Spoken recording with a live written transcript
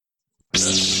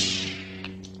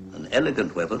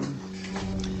elegant weapon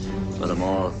for the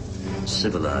more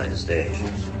civilized age.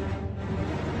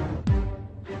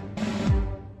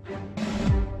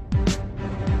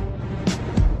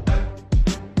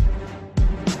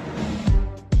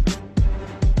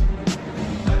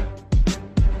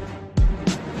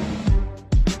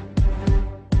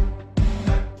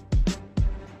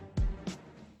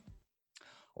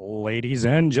 Ladies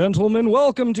and gentlemen,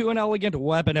 welcome to An Elegant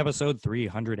Weapon, episode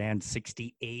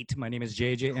 368. My name is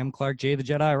JJ M. Clark, J the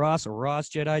Jedi, Ross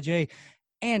Jedi J.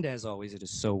 And as always, it is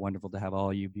so wonderful to have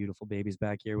all you beautiful babies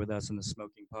back here with us in the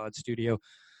Smoking Pod studio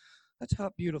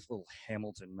atop beautiful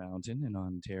Hamilton Mountain in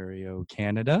Ontario,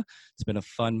 Canada. It's been a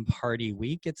fun party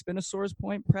week. It's been a Source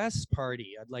Point press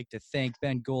party. I'd like to thank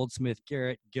Ben Goldsmith,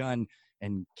 Garrett Gunn,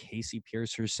 and Casey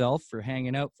Pierce herself for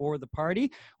hanging out for the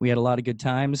party. We had a lot of good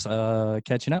times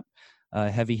catching up.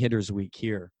 Heavy hitters week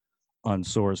here on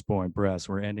Source Point Press.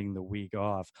 We're ending the week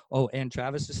off. Oh, and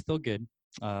Travis is still good.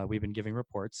 We've been giving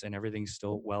reports, and everything's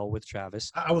still well with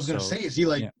Travis. I was going to say, is he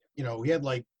like, we had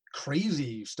like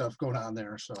crazy stuff going on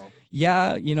there. So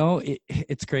yeah,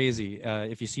 it's crazy.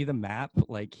 If you see the map,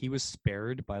 like he was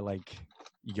spared by like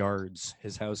yards.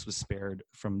 His house was spared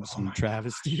from some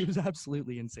travesty. It was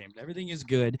absolutely insane. But everything is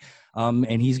good.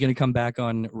 And he's going to come back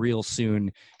on real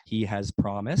soon. He has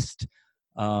promised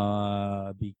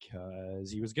because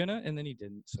he was gonna, and then he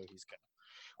didn't. So he's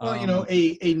gonna. Well,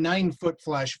 a 9-foot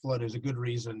flash flood is a good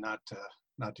reason not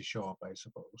to show up, I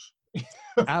suppose.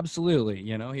 Absolutely.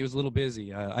 He was a little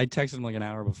busy. I texted him like an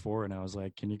hour before and I was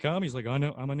like, can you come? He's like, oh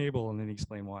no, I'm unable. And then he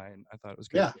explained why. And I thought it was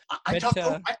good. Yeah. I talked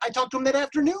to him that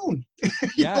afternoon.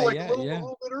 Yeah. A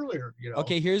little bit earlier.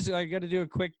 Okay. I got to do a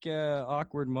quick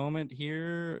awkward moment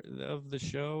here of the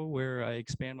show where I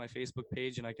expand my Facebook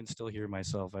page and I can still hear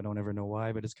myself. I don't ever know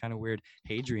why, but it's kind of weird.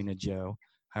 Hey, Drina Joe,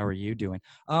 how are you doing?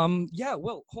 Yeah,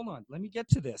 well, hold on. Let me get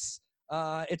to this.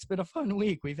 It's been a fun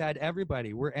week. We've had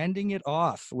everybody. We're ending it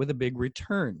off with a big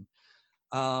return.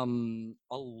 A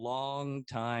long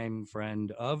time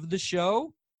friend of the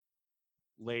show,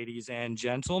 ladies and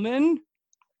gentlemen,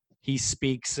 he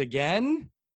speaks again,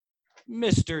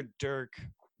 Mr. Dirk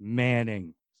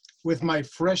Manning. With my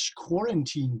fresh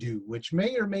quarantine do, which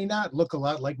may or may not look a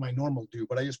lot like my normal do,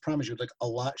 but I just promise you, it's like a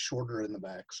lot shorter in the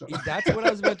back. So that's what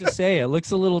I was about to say. It looks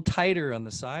a little tighter on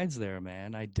the sides there,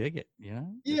 man. I dig it. Yeah.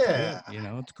 It's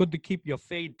good. It's good to keep your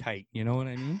fade tight. You know what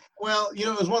I mean? Well, it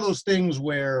was one of those things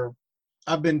where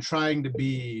I've been trying to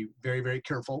be very, very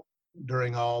careful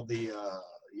during all the,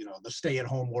 the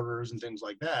stay-at-home orders and things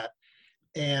like that.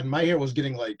 And my hair was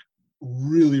getting like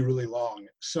really, really long.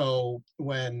 So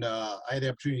when I had the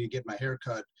opportunity to get my hair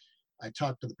cut, I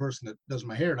talked to the person that does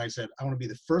my hair and I said, I want to be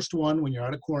the first one when you're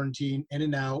out of quarantine, in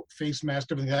and out, face mask,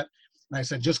 everything like that. And I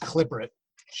said, just clipper it.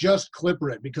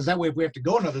 Because that way, if we have to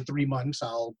go another 3 months,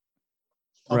 I'll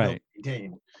right.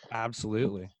 maintain.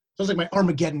 Absolutely. So it's like my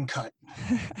Armageddon cut.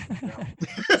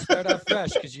 Start out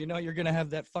fresh because you're going to have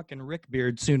that fucking Rick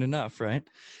beard soon enough, right?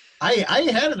 I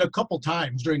had it a couple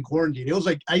times during quarantine. It was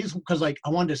like because I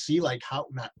wanted to see like how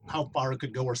far it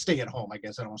could go, or stay at home. I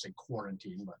guess I don't want to say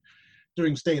quarantine, but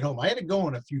during stay at home, I had it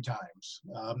going a few times.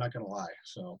 I'm not gonna lie.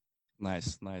 So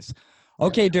nice.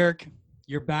 Okay, Dirk,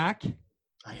 you're back.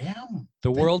 I am. The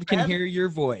world can hear your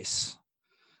voice.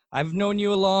 I've known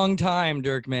you a long time,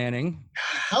 Dirk Manning.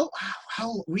 How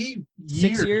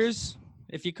 6 years?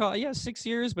 If you call 6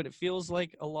 years, but it feels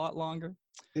like a lot longer.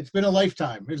 It's been a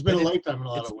lifetime. It's been a lifetime in a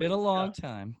lot of ways. It's been a long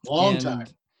time. Long time.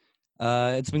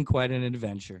 It's been quite an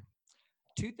adventure.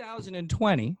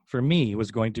 2020 for me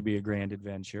was going to be a grand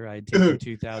adventure. I had taken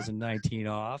 2019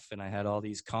 off, and I had all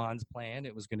these cons planned.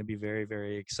 It was going to be very,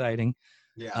 very exciting.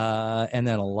 Yeah. And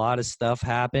then a lot of stuff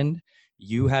happened.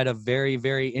 You had a very,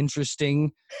 very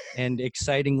interesting and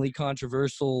excitingly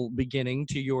controversial beginning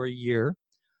to your year.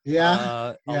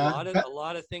 Yeah. A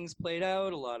lot of things played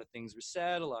out. A lot of things were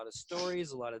said. A lot of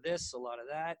stories. A lot of this. A lot of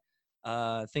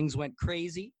that. Things went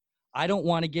crazy. I don't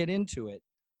want to get into it.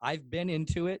 I've been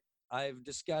into it. I've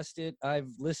discussed it.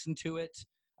 I've listened to it.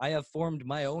 I have formed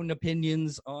my own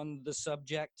opinions on the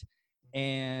subject.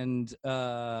 And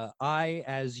I,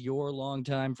 as your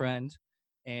longtime friend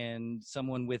and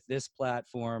someone with this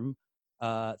platform,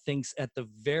 thinks at the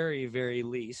very, very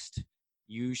least,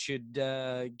 you should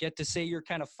get to say your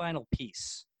kind of final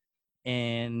piece.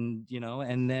 And,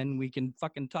 and then we can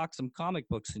fucking talk some comic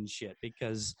books and shit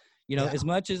because, as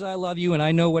much as I love you and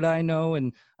I know what I know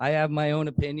and I have my own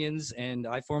opinions and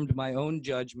I formed my own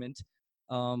judgment,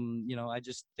 I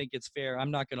just think it's fair. I'm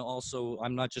not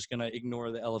just going to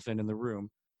ignore the elephant in the room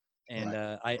And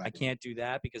Right, I right. can't do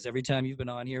that because every time you've been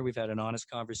on here, we've had an honest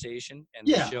conversation, and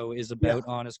the Yeah, show is yeah, about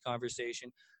honest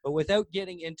conversation. But without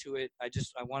getting into it, I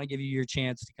want to give you your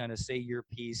chance to kind of say your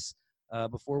piece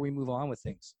before we move on with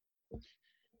things.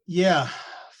 yeah.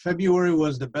 February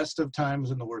was the best of times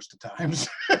and the worst of times.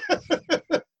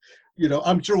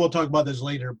 I'm sure we'll talk about this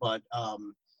later, but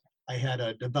I had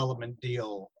a development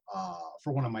deal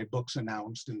for one of my books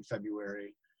announced in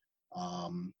February.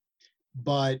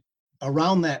 But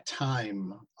around that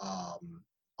time,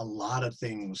 a lot of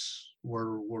things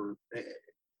were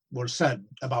said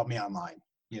about me online.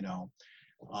 You know,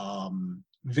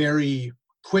 very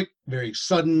quick, very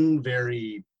sudden,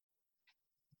 very,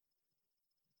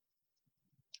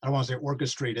 I don't want to say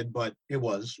orchestrated, but it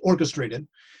was orchestrated.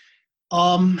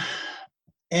 And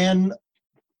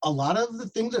a lot of the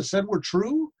things that said were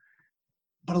true,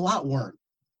 but a lot weren't.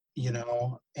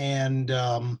 And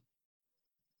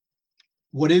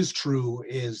what is true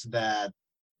is that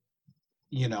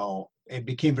it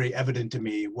became very evident to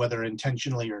me, whether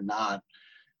intentionally or not,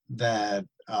 that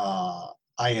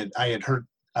I had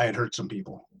hurt some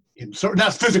people.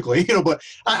 Not physically, but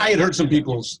I had hurt some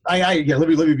people's. Yeah. Let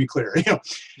me be clear. Yeah.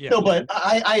 No, but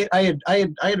I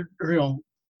had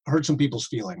hurt some people's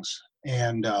feelings,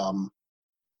 and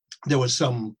there was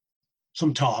some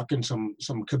talk and some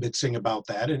kibitzing about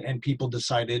that, and people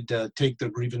decided to take their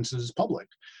grievances public.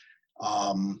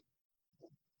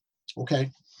 Okay,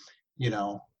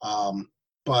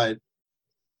 but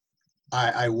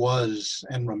I was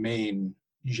and remain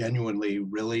genuinely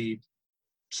really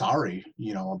sorry,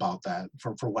 about that,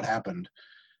 for what happened.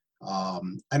 I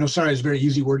know sorry is a very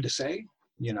easy word to say,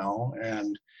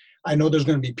 and I know there's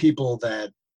going to be people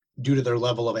that, due to their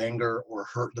level of anger or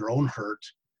their own hurt,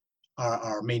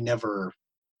 are may never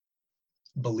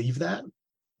believe that,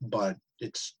 but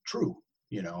it's true.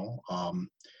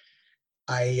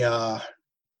 I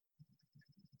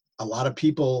a lot of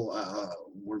people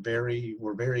were very,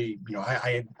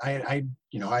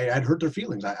 I'd hurt their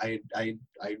feelings. And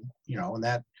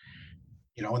that,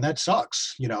 and that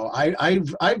sucks.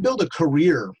 I've built a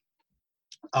career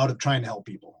out of trying to help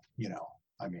people.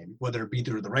 I mean, whether it be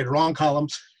through the right or wrong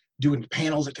columns, doing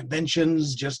panels at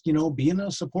conventions, just being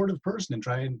a supportive person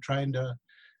and trying to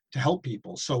help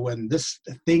people. So when this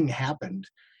thing happened,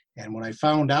 and when I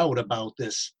found out about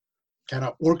this kind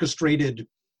of orchestrated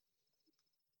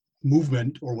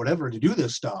movement or whatever to do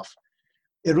this stuff,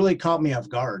 it really caught me off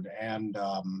guard. And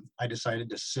I decided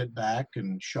to sit back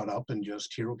and shut up and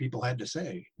just hear what people had to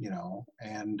say,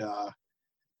 and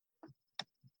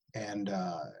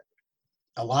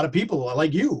a lot of people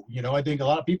like you, I think a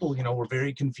lot of people, were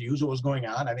very confused what was going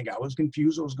on. I think I was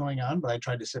confused what was going on, but I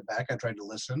tried to sit back. I tried to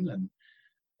listen and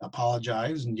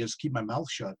apologize and just keep my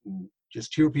mouth shut and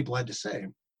just hear what people had to say.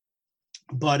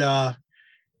 But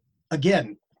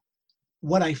again,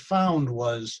 what I found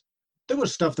was there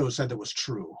was stuff that was said that was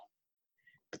true,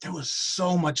 but there was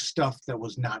so much stuff that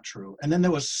was not true. And then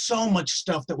there was so much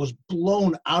stuff that was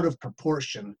blown out of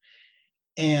proportion.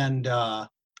 And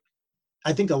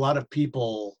I think a lot of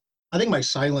people, I think my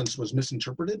silence was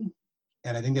misinterpreted.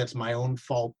 And I think that's my own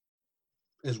fault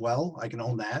as well. I can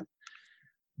own that.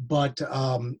 But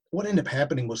what ended up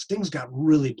happening was things got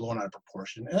really blown out of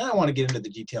proportion. And I don't want to get into the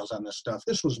details on this stuff.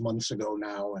 This was months ago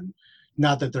now, and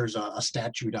not that there's a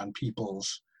statute on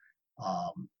people's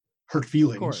hurt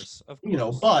feelings, Of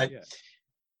course. but yeah.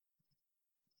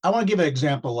 I want to give an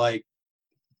example. Like,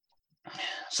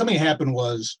 something happened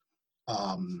was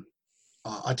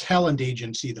a talent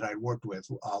agency that I worked with,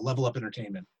 Level Up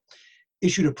Entertainment,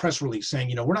 issued a press release saying,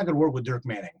 we're not going to work with Dirk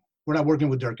Manning. We're not working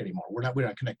with Dirk anymore. We're not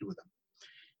connected with him.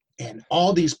 And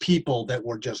all these people that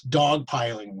were just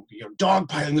dogpiling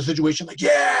the situation, like,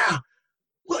 yeah,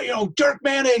 well, Dirk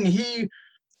Manning, he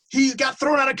got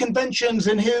thrown out of conventions,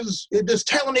 and this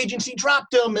talent agency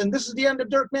dropped him, and this is the end of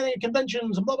Dirk Manning at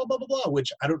conventions, and blah, blah, blah, blah, blah,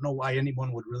 which I don't know why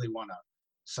anyone would really want to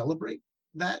celebrate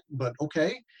that, but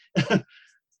okay.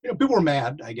 People were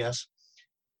mad, I guess.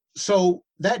 So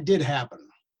that did happen.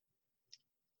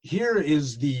 Here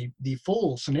is the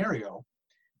full scenario.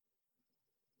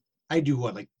 I do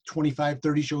like 25,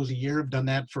 30 shows a year. I've done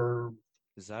that for...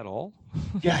 Is that all?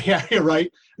 yeah, you're right.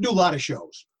 I do a lot of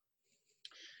shows.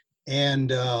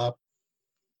 And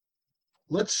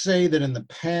let's say that in the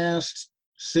past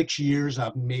 6 years,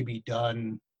 I've maybe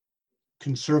done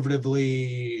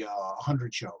conservatively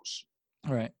 100 shows.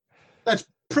 All right. That's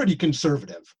pretty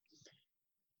conservative.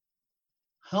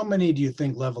 How many do you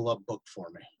think Level Up booked for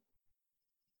me?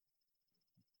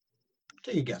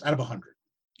 Take a guess, out of 100.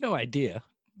 No idea.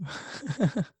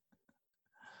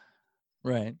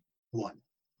 Right. One.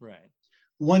 Right.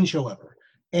 One show ever.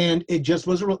 And it just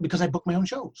was because I book my own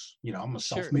shows. You know, I'm a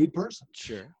Sure. self-made person.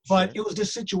 Sure. But sure. it was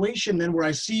this situation then where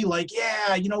I see like,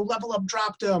 yeah, you know, Level Up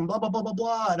dropped him, blah, blah, blah, blah,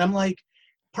 blah. And I'm like,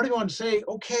 part of me wanted to say,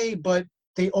 okay, but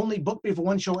they only booked me for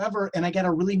one show ever. And I got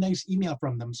a really nice email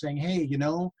from them saying, hey, you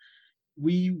know,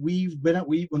 when we've been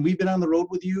on the road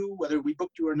with you, whether we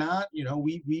booked you or not, you know,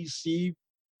 we see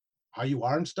how you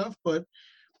are and stuff, but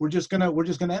we're just gonna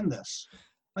end this.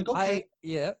 Like, okay,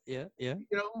 Yeah. you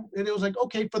know, and it was like,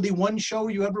 okay, for the one show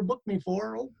you ever booked me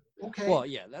for, okay. Well,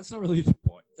 yeah, that's not really the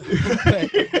point.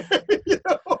 But You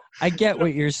know? I get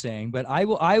what you're saying, but I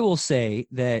will say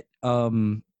that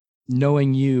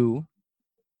knowing you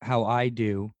how I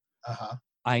do, Uh-huh.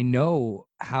 I know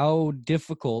how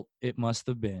difficult it must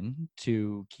have been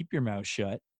to keep your mouth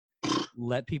shut,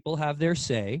 let people have their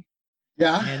say,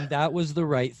 Yeah. and that was the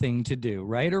right thing to do.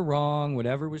 Right or wrong,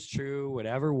 whatever was true,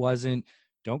 whatever wasn't,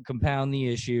 don't compound the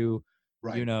issue.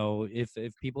 Right. You know, if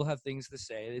people have things to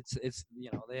say, it's you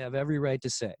know, they have every right to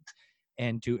say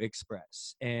and to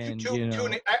express. And you know,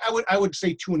 I would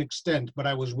say to an extent, but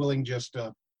I was willing just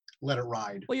to let it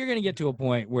ride. well, you're going to get to a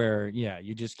point where, yeah,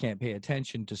 you just can't pay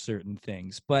attention to certain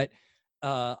things. But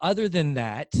other than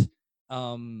that,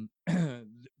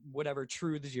 whatever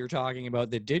truths you're talking about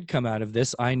that did come out of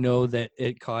this, I know that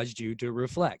it caused you to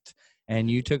reflect. And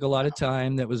you took a lot of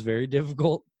time that was very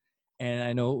difficult. And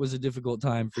I know it was a difficult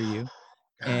time for you.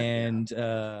 God, And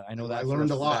I know that I for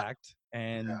learned a lot. fact.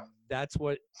 And Yeah. that's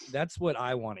what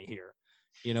I want to hear.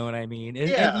 You know what I mean? And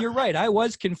Yeah. you're right. I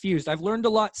was confused. I've learned a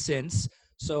lot since.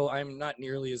 So I'm not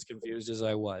nearly as confused as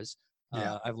I was.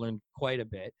 Yeah. I've learned quite a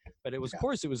bit, but of Yeah.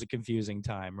 course, it was a confusing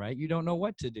time, right? You don't know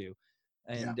what to do.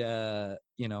 And,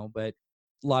 you know, but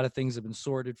a lot of things have been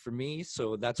sorted for me.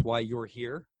 So that's why you're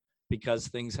here, because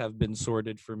things have been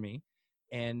sorted for me.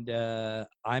 And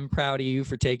I'm proud of you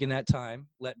for taking that time,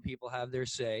 letting people have their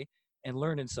say and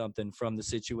learning something from the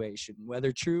situation,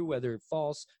 whether true, whether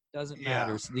false, doesn't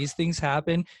matter. So these things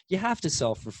happen. You have to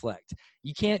self-reflect.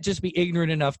 You can't just be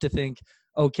ignorant enough to think,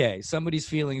 okay, somebody's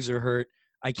feelings are hurt.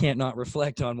 I can't not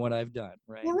reflect on what I've done.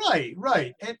 Right. Well,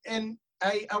 right. And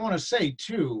I want to say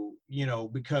too, you know,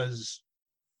 because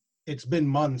it's been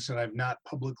months and I've not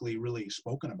publicly really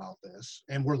spoken about this,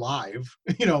 and we're live,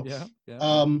 you know. Yeah.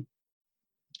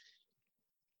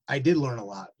 I did learn a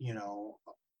lot, you know.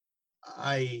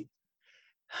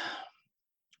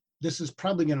 This is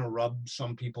probably going to rub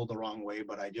some people the wrong way,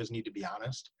 but I just need to be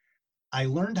honest. I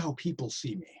learned how people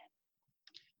see me.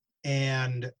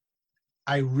 And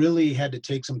I really had to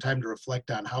take some time to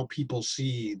reflect on how people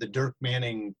see the Dirk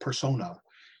Manning persona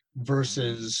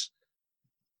versus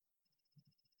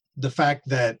the fact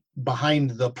that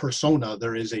behind the persona,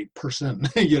 there is a person,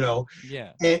 you know?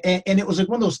 Yeah. And it was like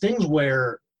one of those things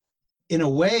where, in a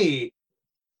way,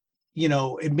 you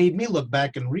know, it made me look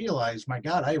back and realize, my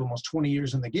God, I have almost 20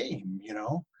 years in the game, you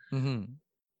know? Mm-hmm.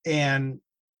 And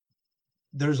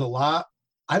there's a lot,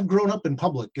 I've grown up in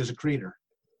public as a creator,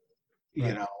 you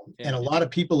Right. know, Yeah, and a yeah. lot of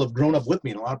people have grown up with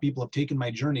me, and a lot of people have taken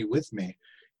my journey with me.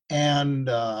 And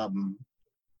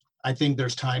I think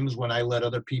there's times when I let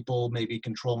other people maybe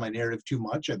control my narrative too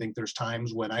much. I think there's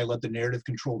times when I let the narrative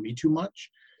control me too much.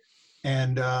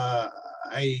 And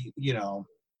you know,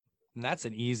 And that's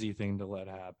an easy thing to let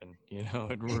happen. You know,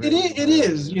 it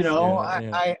is, you know,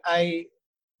 Yeah. I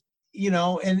you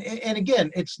know, and again,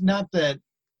 it's not that,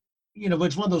 you know, but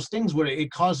it's one of those things where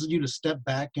it causes you to step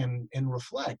back and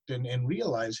reflect and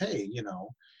realize, hey, you know,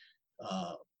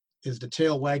 is the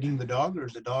tail wagging the dog, or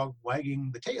is the dog wagging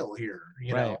the tail here?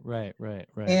 You know? Right.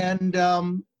 And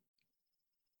I'm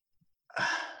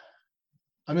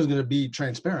just going to be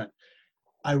transparent.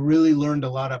 I really learned a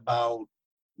lot about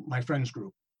my friends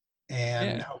group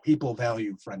and Yeah. how people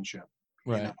value friendship.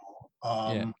 Right. You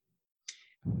know? Yeah.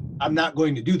 I'm not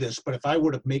going to do this, but if I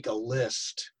were to make a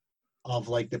list of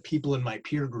like the people in my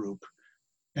peer group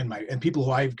and people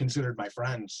who I've considered my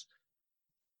friends,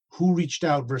 who reached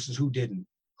out versus who didn't,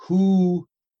 who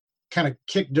kind of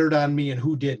kicked dirt on me and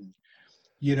who didn't,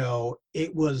 you know,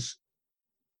 it was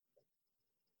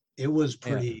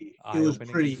pretty, Yeah.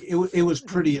 it was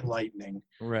pretty enlightening.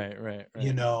 Right.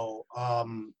 You know,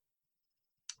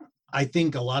 I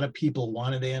think a lot of people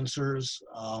wanted answers.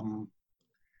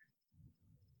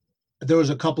 There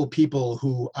was a couple people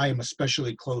who I am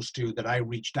especially close to that I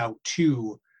reached out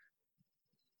to.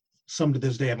 Some to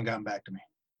this day haven't gotten back to me.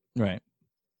 Right.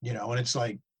 You know, and it's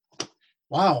like,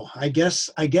 wow, I guess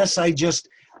I'm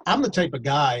the type of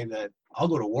guy that I'll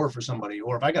go to war for somebody.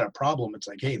 Or if I got a problem, it's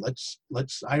like, hey, let's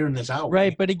iron this out.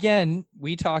 Right. But again,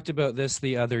 we talked about this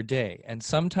the other day, and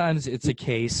sometimes it's a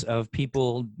case of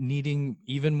people needing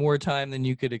even more time than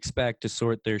you could expect to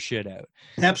sort their shit out.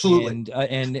 Absolutely.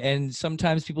 And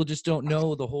sometimes people just don't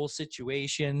know the whole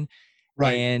situation.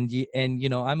 Right. And you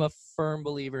know, I'm a firm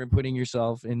believer in putting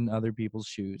yourself in other people's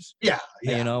shoes. Yeah.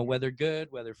 You know, whether good,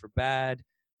 whether for bad,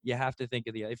 you have to think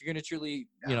of if you're going to truly,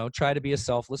 you know, try to be a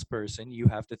selfless person, you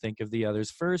have to think of the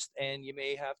others first, and you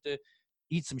may have to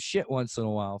eat some shit once in a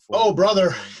while.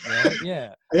 Brother. Right?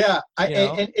 Yeah. Yeah.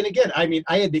 And again, I mean,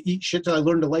 I had to eat shit till I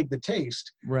learned to like the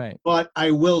taste. Right. But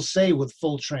I will say with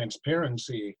full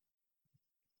transparency,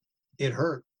 it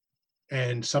hurt.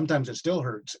 And sometimes it still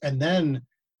hurts. And then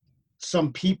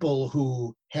some people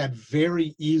who had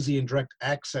very easy and direct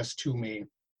access to me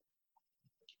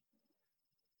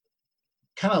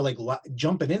kind of like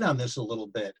jumping in on this a little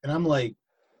bit. And I'm like,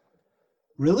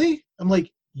 really? I'm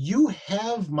like, you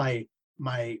have my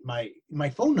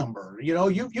phone number, you know,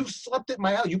 you've slept at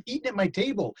my house, you've eaten at my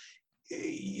table.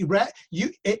 You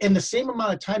in the same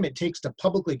amount of time it takes to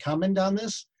publicly comment on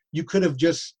this, you could have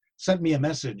just sent me a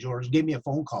message or gave me a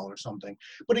phone call or something.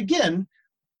 But again,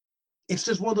 it's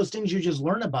just one of those things you just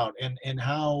learn about and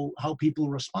how people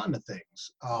respond to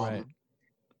things. Right.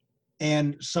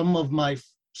 And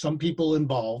some people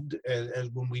involved, as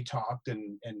when we talked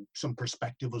and some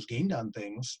perspective was gained on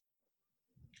things.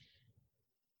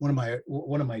 One of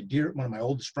my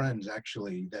oldest friends,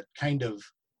 actually, that kind of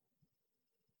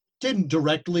didn't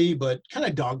directly, but kind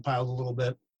of dogpiled a little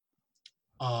bit.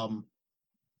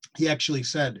 He actually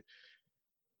said,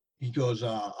 he goes,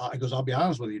 I'll be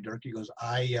honest with you, Dirk. He goes,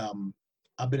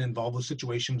 I've been involved with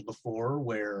situations before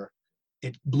where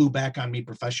it blew back on me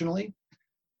professionally.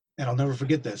 And I'll never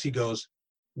forget this. He goes,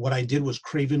 what I did was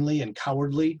cravenly and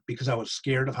cowardly because I was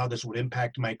scared of how this would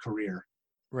impact my career.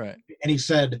 Right. And he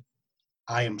said,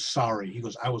 I am sorry. He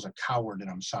goes, I was a coward and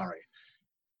I'm sorry.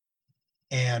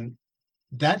 And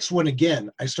that's when, again,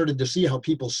 I started to see how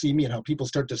people see me and how people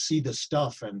start to see this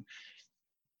stuff. And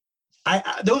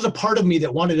there was a part of me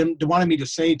that wanted me to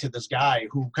say to this guy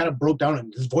who kind of broke down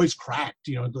and his voice cracked,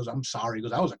 you know, he goes, I'm sorry. He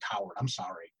goes, I was a coward. I'm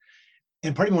sorry.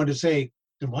 And part of me wanted to say,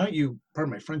 then why don't you,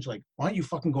 pardon my French, like, why don't you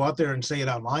fucking go out there and say it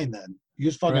online then? You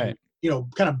just fucking, right. You know,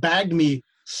 kind of bagged me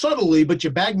subtly, but you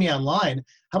bagged me online.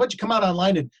 How about you come out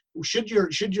online and should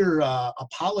your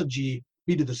apology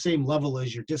be to the same level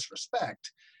as your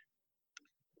disrespect?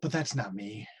 But that's not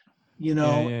me. You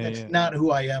know, that's not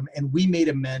who I am. And we made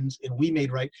amends and we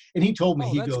made right. And he told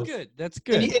me, That's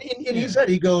good. And he said,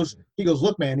 he goes,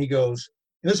 look, man, he goes,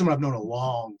 and this is someone I've known a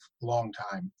long, long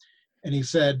time. And he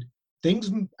said,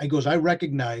 I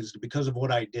recognized because of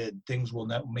what I did, things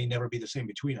may never be the same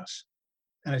between us.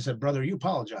 And I said, brother, you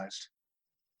apologized.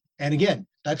 And again,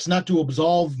 that's not to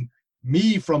absolve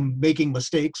me from making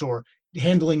mistakes or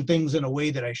handling things in a way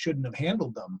that I shouldn't have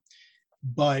handled them.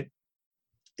 But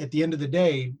at the end of the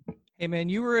day, hey man,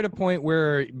 you were at a point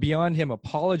where beyond him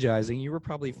apologizing, you were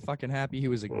probably fucking happy he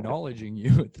was acknowledging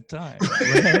you at the time.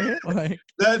 Right?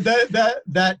 Like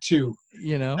that too.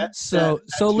 You know. So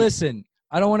listen,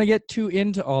 I don't want to get too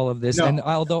into all of this. No. And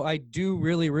although I do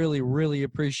really, really, really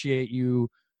appreciate you,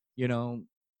 you know,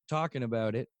 talking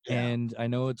about it. Yeah. And I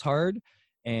know it's hard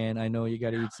and I know you got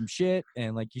to eat some shit.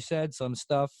 And like you said, some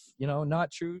stuff, you know,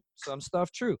 not true, some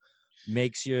stuff true.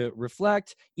 Makes you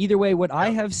reflect. Either way, what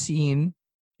I have seen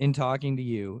in talking to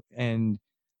you, and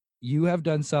you have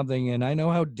done something, and I know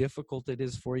how difficult it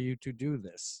is for you to do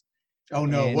this. Oh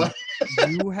no, and what?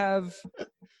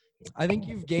 I think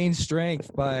you've gained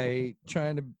strength by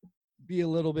trying to be a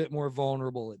little bit more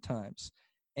vulnerable at times.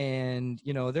 And,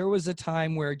 you know, there was a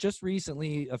time where just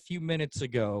recently, a few minutes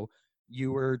ago,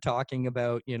 you were talking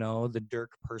about, you know, the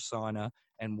Dirk persona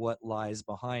and what lies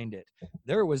behind it.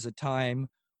 There was a time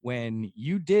when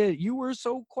you were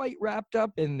so quite wrapped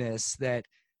up in this that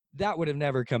would have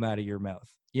never come out of your mouth.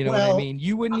 You know what I mean?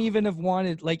 You wouldn't even have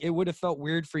wanted, like, it would have felt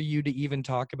weird for you to even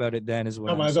talk about it then, is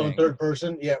what I'm saying. Third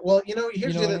person. Yeah. Well, you know,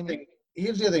 here's the other thing.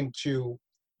 Here's the other thing too.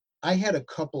 I had a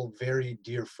couple very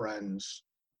dear friends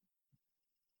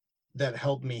that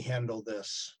helped me handle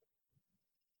this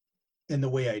in the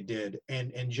way I did.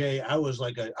 And Jay, I was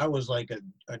like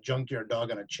a junkyard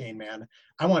dog on a chain, man.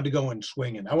 I wanted to go in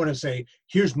swinging. I want to say,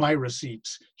 here's my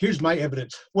receipts. Here's my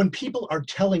evidence. When people are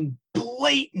telling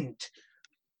blatant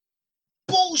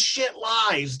bullshit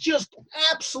lies, just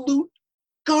absolute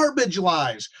garbage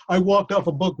lies. I walked off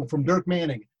a book from Dirk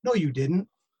Manning. No, you didn't.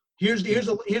 Here's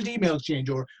the email exchange,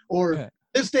 or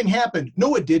this thing happened.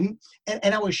 No, it didn't.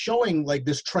 And I was showing like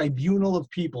this tribunal of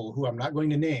people who I'm not going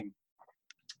to name,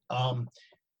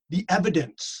 the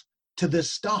evidence to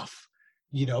this stuff.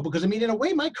 you know, because I mean, in a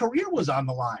way, my career was on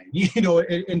the line, you know,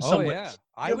 in some Oh ways. yeah,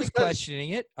 I You know, was because-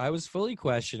 questioning it. I was fully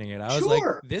questioning it. I was like,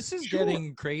 Sure, "This is sure.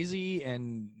 getting crazy,"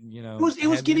 and you know, It was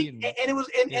heavy getting, and it was,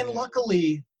 and yeah.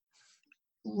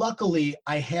 luckily,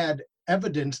 I had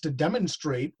evidence to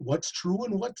demonstrate what's true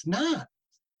and what's not.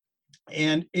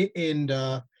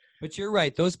 But you're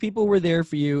right. Those people were there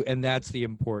for you, and that's the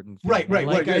important thing. Right, And right,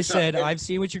 like right. I It's not- said, I've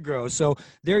seen what you grow. So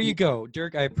there you go,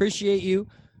 Dirk. I appreciate you.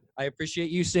 I appreciate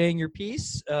you saying your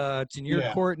piece. It's in your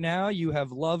Yeah. court now. You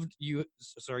have loved you.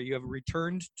 Sorry, you have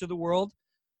returned to the world.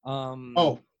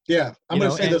 Oh, yeah. I'm you going know,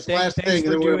 to say and this last thanks thing.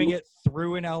 for and then we're doing gonna it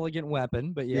through an elegant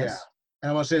weapon. But yes. Yeah. And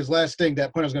I want to say this last thing,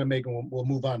 that point I was going to make, and we'll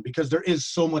move on, because there is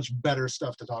so much better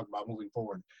stuff to talk about moving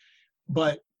forward.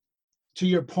 But to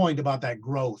your point about that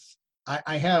growth,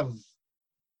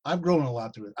 I've grown a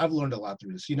lot through it. I've learned a lot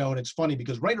through this, you know, and it's funny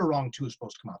because Right or Wrong 2 is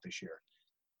supposed to come out this year.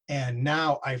 And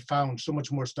now I found so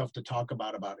much more stuff to talk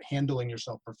about handling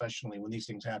yourself professionally when these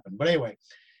things happen. But anyway,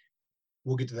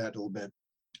 we'll get to that in a little bit.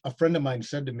 A friend of mine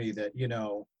said to me that, you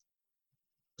know,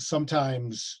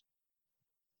 sometimes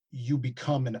you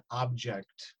become an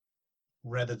object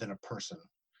rather than a person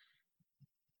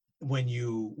when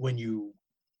you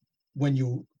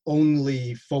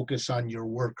only focus on your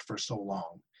work for so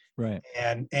long. Right.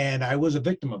 And I was a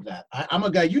victim of that. I'm a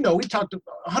guy, you know, we talked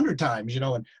 100 times, you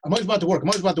know, and I'm always about to work.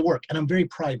 And I'm very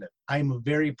private. I'm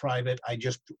very private.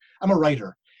 I'm a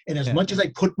writer. And as much as I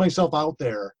put myself out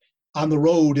there on the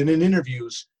road and in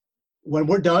interviews, when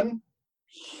we're done,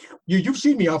 you've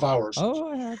seen me off hours.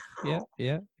 Oh, I have.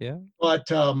 Yeah.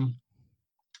 But I'm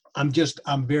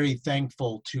very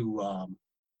thankful to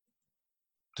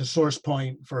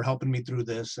SourcePoint for helping me through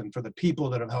this, and for the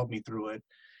people that have helped me through it.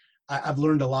 I've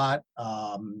learned a lot.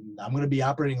 I'm going to be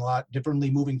operating a lot differently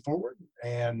moving forward.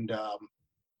 And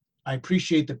I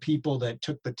appreciate the people that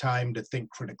took the time to think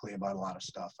critically about a lot of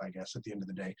stuff, I guess, at the end of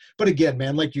the day. But again,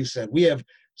 man, like you said, we have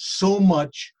so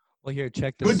much Well, here,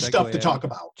 check this good stuff segue to out. talk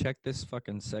about. Check this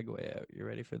fucking segue out. You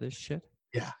ready for this shit?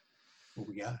 Yeah. What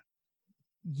we got?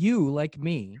 You, like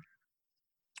me,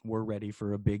 were ready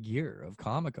for a big year of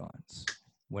Comic-Cons.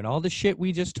 When all the shit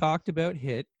we just talked about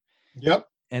hit, Yep.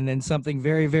 and then something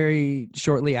very, very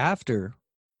shortly after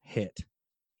hit,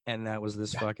 and that was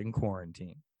this fucking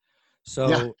quarantine.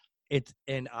 So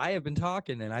and I have been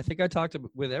talking, and I think I talked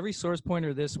with every source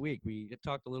pointer this week. We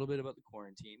talked a little bit about the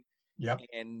quarantine. Yep.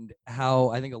 And how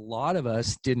I think a lot of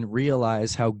us didn't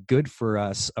realize how good for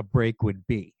us a break would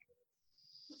be.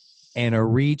 And a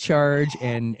recharge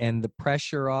and the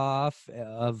pressure off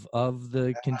of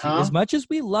the as much as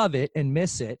we love it and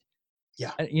miss it.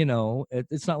 Yeah. You know,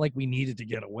 it's not like we needed to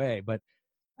get away, but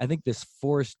I think this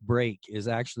forced break is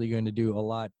actually going to do a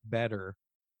lot better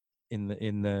in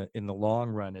the long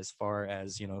run, as far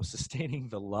as, you know, sustaining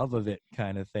the love of it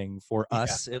kind of thing for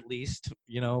us, at least,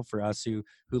 you know, for us who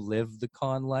live the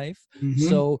con life.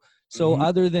 Mm-hmm. So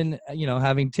other than, you know,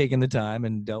 having taken the time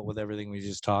and dealt with everything we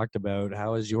just talked about,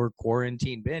 how has your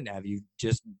quarantine been? Have you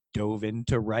just dove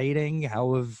into writing?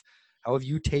 How have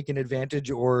you taken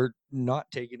advantage or not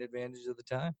taken advantage of the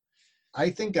time? I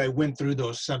think I went through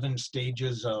those 7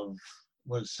 stages of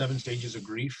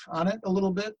grief on it a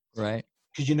little bit. Right.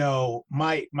 Because, you know,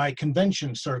 my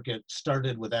convention circuit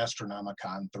started with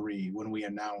Astronomicon 3 when we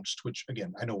announced, which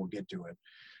again, I know we'll get to it,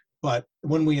 but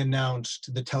when we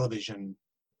announced the television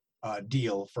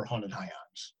deal for Haunted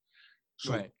Highons.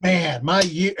 So, right. Man, my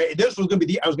year, this was going to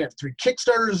be I was going to have 3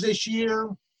 Kickstarters this year,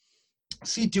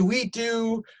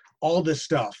 C2E2, all this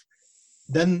stuff.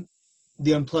 Then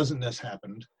the unpleasantness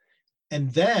happened.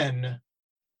 And then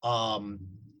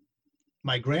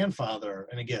my grandfather,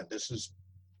 and again, this is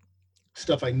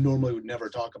stuff I normally would never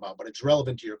talk about, but it's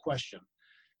relevant to your question.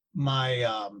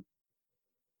 My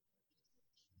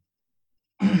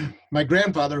my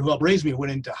grandfather, who helped raise me,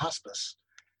 went into hospice.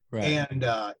 Right. And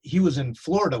he was in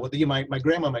Florida with my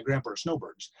grandma and my grandpa are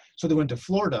snowbirds. So they went to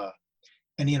Florida,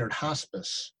 and he entered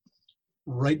hospice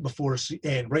right before,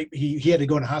 he had to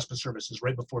go into hospice services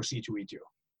right before C2E2.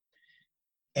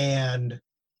 And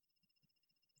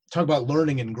talk about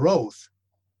learning and growth.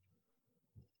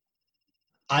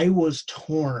 I was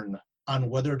torn on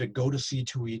whether to go to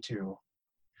C2E2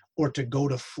 or to go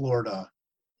to Florida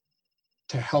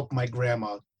to help my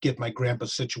grandma get my grandpa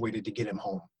situated to get him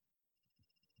home.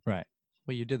 Right.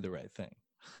 Well, you did the right thing.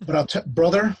 But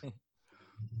brother,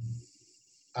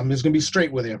 I'm just going to be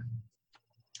straight with you.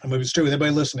 I'm going to be straight with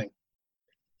everybody listening.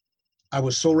 I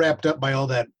was so wrapped up by all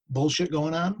that bullshit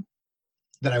going on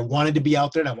that I wanted to be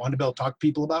out there and I wanted to be able to talk to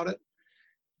people about it.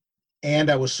 And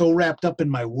I was so wrapped up in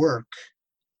my work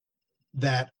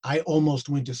that I almost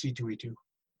went to C2E2.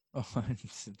 Oh,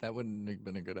 that wouldn't have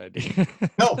been a good idea.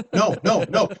 No, no, no,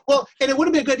 no. Well, and it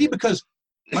wouldn't be a good idea because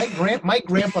my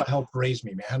grandpa helped raise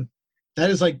me, man. That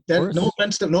is like Of that. course. No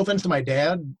offense to my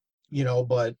dad,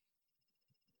 but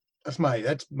that's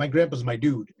my grandpa's my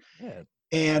dude. Yeah.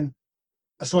 And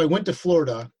so I went to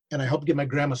Florida and I helped get my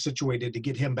grandma situated to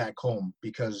get him back home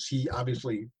because he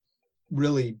obviously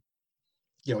really,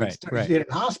 Right. he Right. stayed in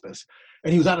hospice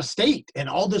and he was out of state and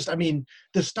all this. I mean,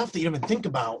 the stuff that you don't even think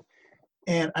about.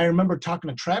 And I remember talking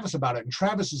to Travis about it, and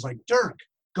Travis is like, Dirk,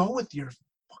 go with your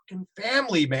fucking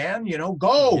family, man.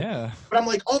 Go. Yeah. But I'm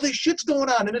like, all this shit's going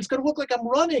on, and it's gonna look like I'm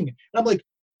running. And I'm like,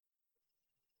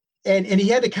 and he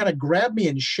had to kind of grab me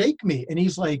and shake me, and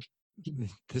he's like,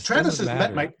 This Travis doesn't has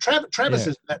met matter. Travis Yeah.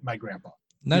 has met my grandpa.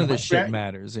 None of my this shit gra-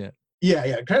 matters. Yeah. Yeah,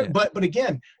 yeah. Yeah. But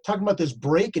again, talking about this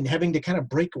break and having to kind of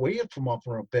break away from him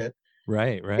for a bit.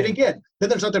 Right. And Right. again, then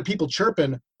there's other people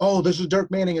chirping, oh, this is Dirk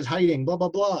Manning is hiding, blah, blah,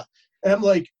 blah. And I'm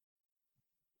like,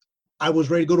 I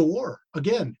was ready to go to war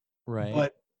again. Right.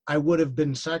 But I would have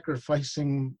been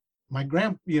sacrificing my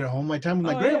my time with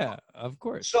my Oh, grandpa. yeah. Of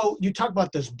course. So you talk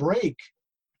about this break,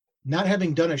 not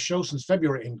having done a show since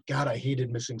February, and God, I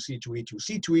hated missing C2E2.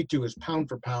 C2E2 is pound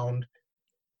for pound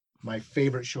my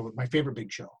favorite show, my favorite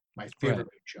big show, my favorite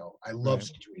Right. big show. I love Right.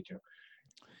 C2E2.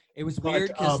 It was But, weird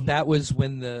because that was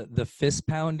when the fist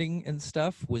pounding and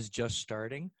stuff was just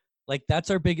starting. Like that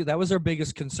was our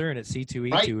biggest concern at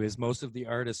C2E2 is most of the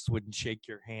artists wouldn't shake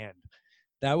your hand.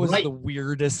 That was Right. the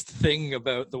weirdest thing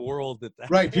about the world at that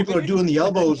Right, people are point. doing the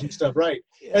elbows and stuff, right?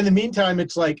 Yeah. In the meantime,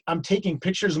 it's like I'm taking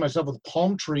pictures of myself with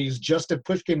palm trees just if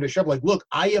push came to shove. Like, look,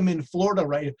 I am in Florida,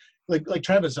 right? Like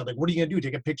Travis said, like, what are you gonna do?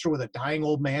 Take a picture with a dying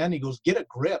old man? He goes, get a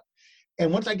grip.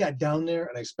 And once I got down there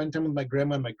and I spent time with my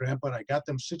grandma and my grandpa and I got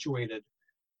them situated,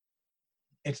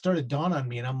 it started dawn on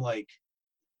me, and I'm like,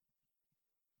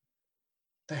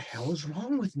 the hell is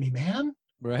wrong with me, man?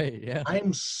 Right. Yeah.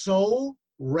 I'm so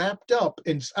wrapped up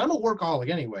and I'm a workaholic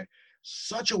anyway,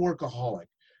 such a workaholic.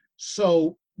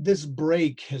 So this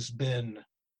break has been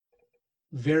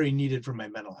very needed for my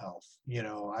mental health.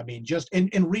 I mean, just in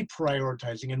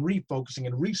reprioritizing and refocusing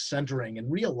and recentering and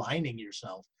realigning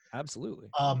yourself. Absolutely.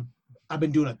 I've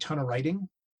been doing a ton of writing,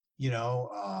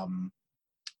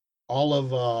 all of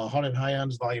Haunted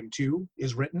Highlands Volume 2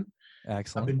 is written. I've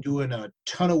Excellent. been doing a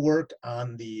ton of work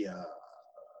on the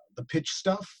pitch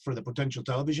stuff for the potential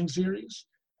television series.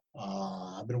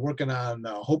 I've been working on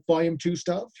Hope Volume 2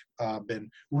 stuff. I've been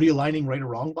realigning Right or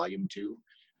Wrong Volume 2.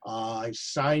 I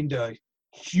signed a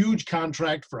huge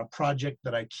contract for a project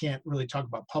that I can't really talk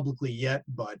about publicly yet,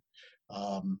 but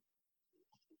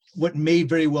what may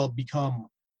very well become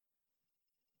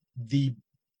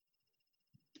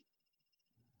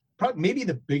maybe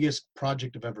the biggest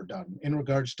project I've ever done in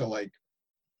regards to, like,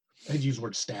 I'd use the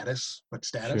word status, but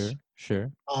status. Sure.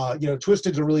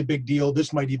 Twisted's a really big deal.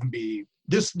 This might even be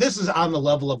this is on the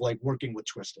level of like working with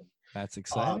Twisted. That's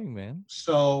exciting, man.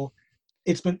 So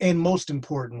it's been, and most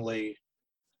importantly,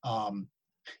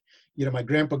 my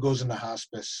grandpa goes into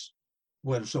hospice.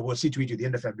 What's C2E2 the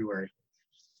end of February.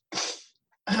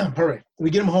 Perfect. We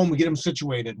get him home, we get him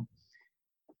situated,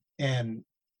 and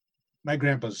my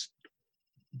grandpa's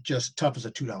just tough as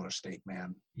a $2 steak,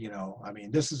 man. I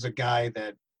mean, this is a guy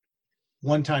that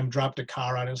one time dropped a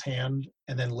car on his hand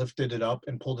and then lifted it up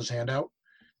and pulled his hand out.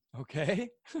 Okay.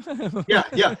 Yeah.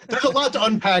 There's a lot to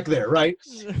unpack there, right?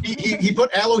 He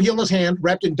put aloe heel in his hand,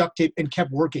 wrapped in duct tape, and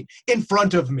kept working in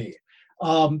front of me.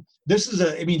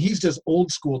 He's just old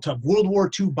school tough, World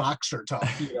War II boxer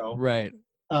tough, Right.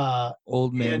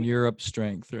 Old man Europe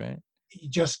strength, right?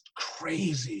 Just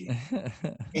crazy.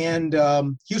 And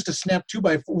he used to snap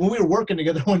 2x4. When we were working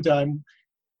together one time,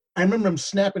 I remember him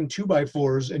snapping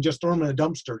 2x4s and just throwing them in a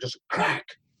dumpster, just crack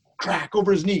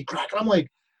over his knee, crack. I'm like,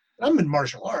 I'm in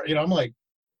martial art, I'm like,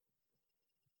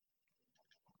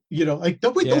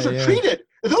 those are treated.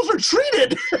 Those are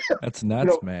treated. That's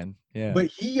nuts, man. Yeah. But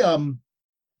he's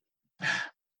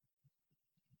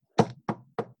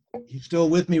still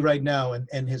with me right now,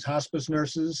 and his hospice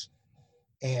nurses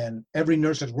and every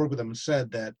nurse that's worked with him said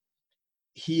that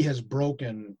he has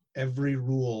broken every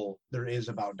rule there is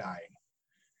about dying.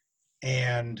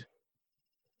 And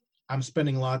I'm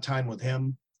spending a lot of time with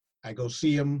him. I go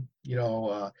see him,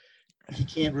 he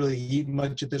can't really eat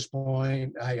much at this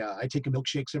point. I take him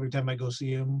milkshakes every time I go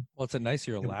see him. Well, it's nice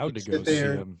you're allowed to sit go see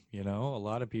there. him. A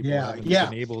lot of people Yeah, haven't yeah.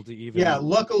 been able to even. Yeah,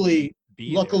 luckily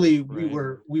be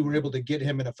there, we were able to get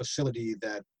him in a facility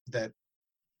that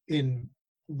in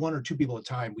 1 or 2 people at a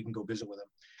time we can go visit with him.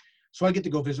 So I get to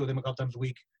go visit with him a couple times a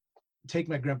week, take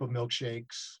my grandpa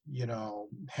milkshakes,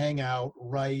 hang out,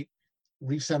 write,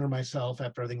 recenter myself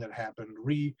after everything that happened,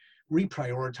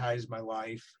 reprioritize my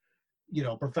life,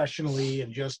 professionally,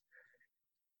 and just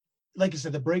like I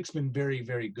said, the break's been very,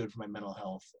 very good for my mental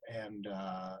health, and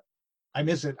I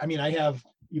miss it. I mean,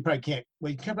 you probably can't.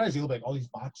 Well, you can't probably see like all these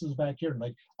boxes back here, and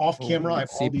like off camera, I have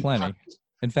see all these plenty. boxes.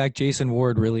 In fact, Jason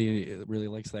Ward really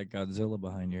likes that Godzilla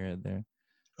behind your head there.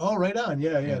 Oh, right on.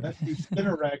 Yeah. Yeah. That's the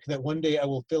spinner rack that one day I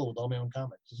will fill with all my own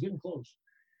comics. It's getting close.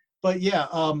 But yeah,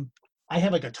 I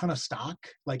have like a ton of stock.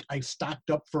 Like I stocked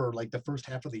up for like the first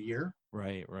half of the year.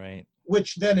 Right.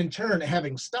 Which then in turn,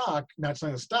 having stock, not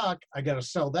selling the stock, I got to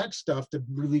sell that stuff to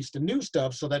release the new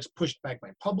stuff. So that's pushed back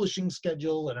my publishing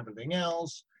schedule and everything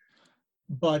else.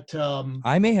 But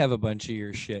I may have a bunch of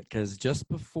your shit because just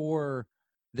before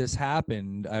this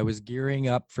happened, I was gearing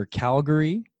up for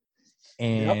Calgary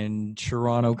and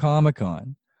Toronto Comic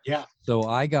Con. Yeah. So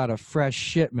I got a fresh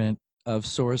shipment of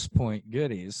Source Point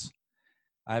goodies.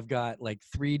 I've got like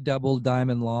 3 double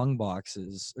diamond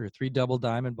boxes.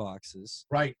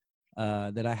 Right.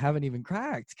 That I haven't even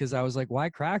cracked because I was like, why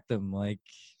crack them? Like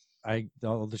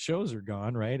all the shows are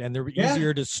gone, right? And they're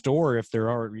easier to store if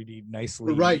they're already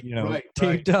nicely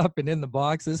taped up and in the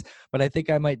boxes. But I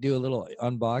think I might do a little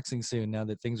unboxing soon now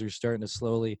that things are starting to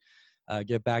slowly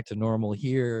get back to normal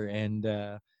here, and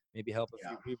maybe help a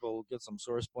few people get some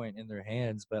Source Point in their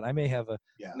hands. But I may have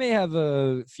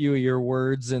a few of your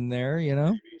words in there,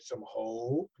 Maybe some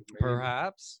hope,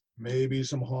 perhaps. Maybe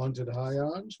some haunted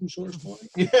ions from Source Point.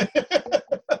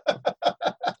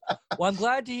 Well, I'm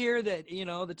glad to hear that,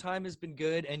 the time has been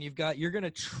good, and you're going to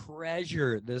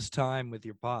treasure this time with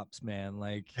your pops, man.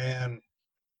 Like, and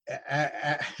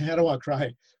I don't want to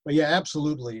cry, but yeah,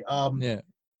 absolutely.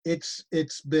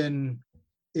 It's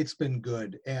been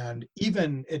good. And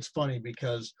even it's funny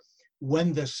because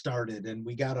when this started and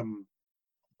we got him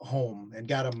home and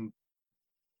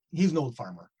he's an old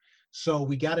farmer. So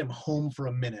we got him home for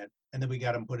a minute, and then we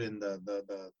got him put in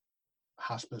the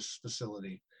hospice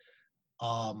facility.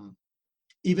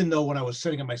 Even though when I was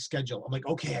setting up my schedule, I'm like,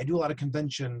 okay, I do a lot of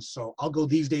conventions, so I'll go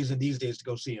these days and these days to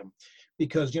go see him,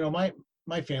 because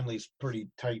my family's pretty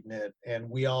tight knit, and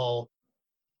no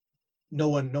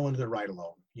one's gonna ride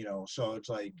alone, So it's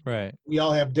like we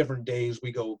all have different days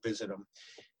we go visit them,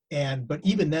 but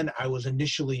even then, I was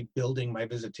initially building my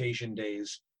visitation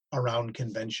days around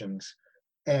conventions,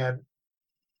 and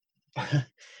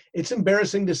it's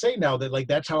embarrassing to say now that like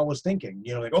that's how I was thinking.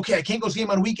 Like, okay, I can't go see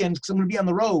him on weekends because I'm gonna be on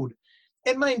the road.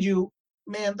 And mind you,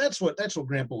 man, that's what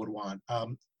Grandpa would want.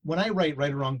 When I write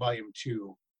Right or Wrong Volume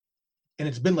 2, and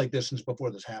it's been like this since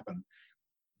before this happened,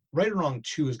 Right or Wrong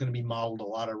 2 is going to be modeled a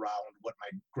lot around what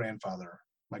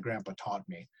my grandpa taught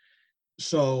me.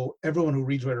 So everyone who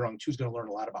reads Right or Wrong 2 is going to learn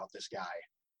a lot about this guy.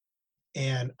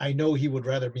 And I know he would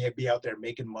rather me be out there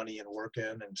making money and working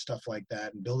and stuff like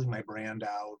that and building my brand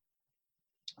out.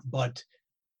 But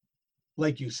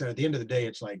like you said, at the end of the day,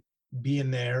 it's like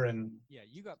being there and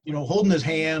holding his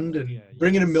hand and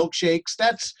bringing him milkshakes.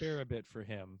 That's spare a bit for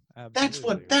him.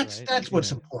 Absolutely, that's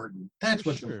what's important. That's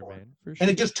what's important. Man, for sure. And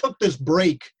it just took this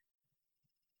break,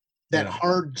 that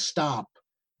hard stop,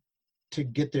 to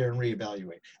get there and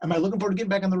reevaluate. Am I looking forward to getting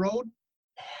back on the road?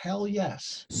 Hell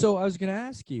yes. So I was going to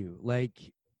ask you,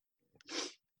 like,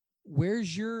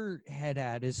 where's your head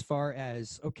at as far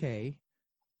as, okay,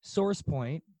 Source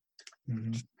Point,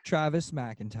 Travis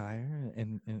McIntyre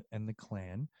and the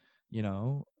clan,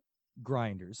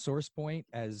 grinders, Source Point,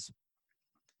 as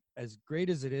great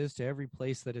as it is to every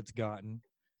place that it's gotten,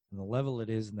 and the level it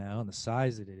is now and the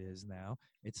size that it is now,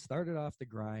 it started off the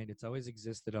grind. It's always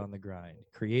existed on the grind.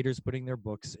 Creators putting their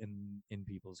books in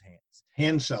people's hands.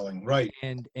 Hand selling, right.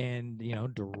 And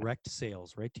direct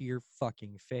sales right to your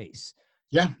fucking face.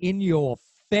 Yeah. In your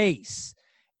face.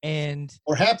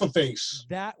 Or half a face.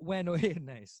 That went away.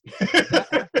 Nice.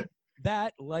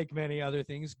 that, like many other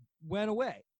things, went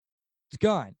away. It's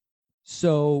gone.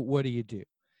 So what do?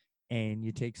 And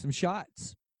you take some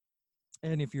shots.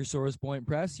 And if you're Source Point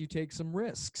Press, you take some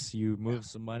risks. You move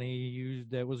some money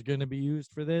that was going to be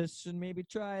used for this and maybe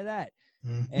try that.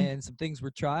 And some things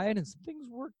were tried and some things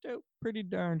worked out pretty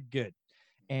darn good.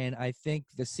 And I think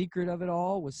the secret of it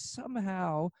all was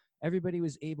somehow everybody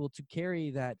was able to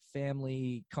carry that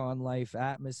family con life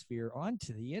atmosphere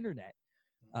onto the internet,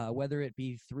 whether it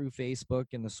be through Facebook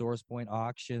and the Source Point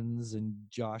auctions and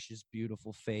Josh's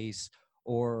beautiful face,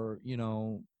 or,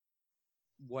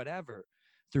 whatever.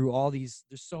 Through all these,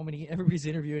 there's so many, everybody's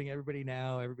interviewing everybody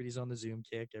now, everybody's on the Zoom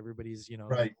kick, everybody's,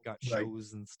 got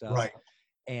shows and stuff. Right.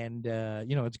 And,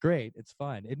 it's great. It's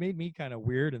fun. It made me kind of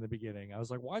weird in the beginning. I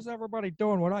was like, why is everybody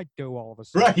doing what I do all of a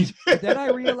sudden? Right. But then I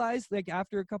realized, like,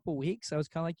 after a couple weeks, I was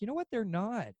kind of like, you know what? They're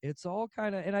not. It's all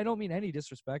kind of, and I don't mean any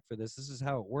disrespect for this. This is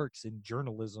how it works in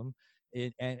journalism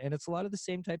and it's a lot of the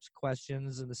same types of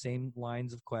questions and the same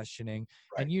lines of questioning.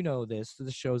 Right. And you know this,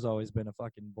 the show's always been a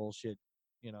fucking bullshit,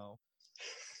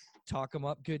 talk 'em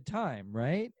up good time,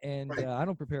 right? And Right. I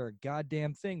don't prepare a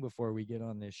goddamn thing before we get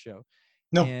on this show.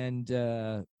 No.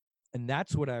 And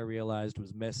that's what I realized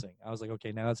was missing. I was like,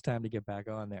 okay, now it's time to get back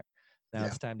on there. Now Yeah.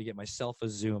 it's time to get myself a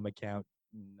Zoom account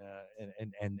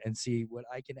and see what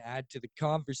I can add to the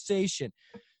conversation.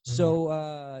 So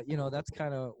that's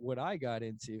kind of what I got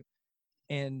into,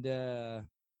 and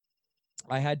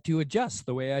I had to adjust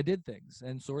the way I did things,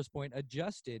 and SourcePoint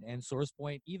adjusted, and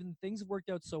SourcePoint, even things have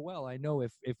worked out so well. I know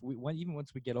if even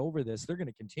once we get over this, they're going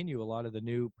to continue a lot of the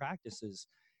new practices.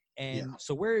 And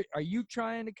so where are you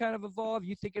trying to kind of evolve?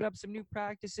 You thinking up some new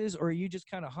practices, or are you just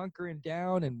kind of hunkering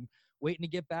down and waiting to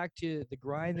get back to the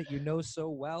grind that you know so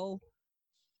well?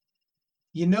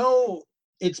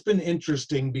 It's been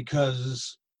interesting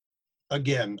because,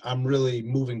 again, I'm really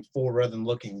moving forward rather than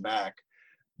looking back.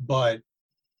 But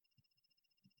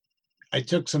I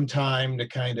took some time to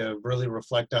kind of really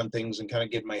reflect on things and kind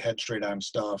of get my head straight on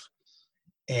stuff.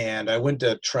 And I went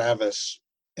to Travis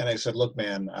and I said, look,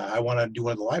 man, I want to do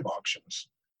one of the live auctions.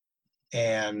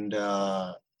 And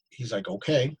he's like,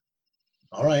 okay,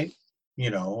 all right.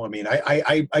 I mean,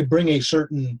 I bring a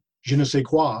certain je ne sais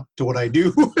quoi to what I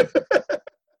do.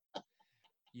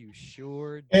 You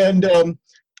sure do. And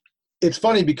it's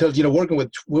funny because, working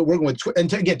with,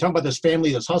 and again, talking about this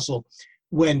family, this hustle,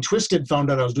 when Twisted found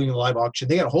out I was doing a live auction,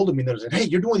 they got a hold of me and they said, hey,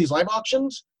 you're doing these live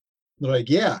auctions? They're like,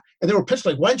 yeah. And they were pissed,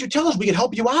 like, why didn't you tell us we could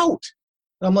help you out?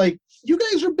 And I'm like, you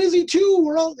guys are busy too.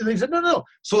 We're all, and they said, no.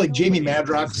 So like Jamie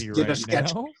Madrox did a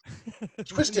sketch.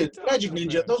 Twisted, Magic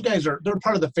Ninja, those guys they're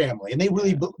part of the family. And they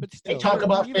really, they talk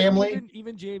about family.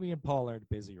 Even Jamie and Paul aren't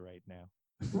busy right now.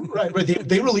 Right.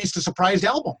 They released a surprise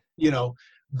album,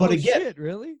 But again, shit,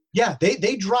 really? Yeah,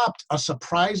 they dropped a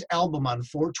surprise album on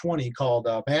 420 called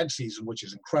Bad Season, which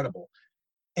is incredible.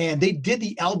 And they did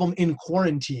the album in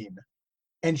quarantine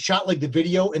and shot like the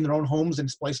video in their own homes and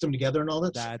spliced them together and all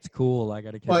that. That's cool. I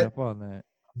got to catch up on that.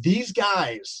 These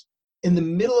guys, in the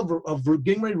middle of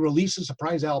getting ready to release a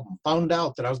surprise album, found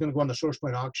out that I was going to go on the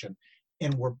SourcePoint auction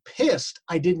and were pissed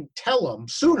I didn't tell them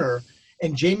sooner.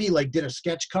 And Jamie did a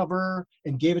sketch cover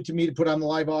and gave it to me to put on the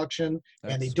live auction.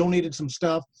 And they donated some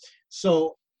stuff.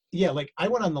 So yeah, I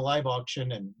went on the live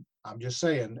auction, and I'm just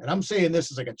saying, and I'm saying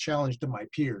this as like a challenge to my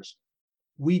peers.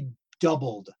 We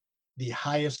doubled the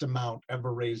highest amount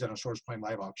ever raised on a SourcePoint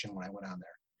live auction when I went on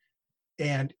there.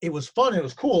 And it was fun. It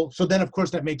was cool. So then of course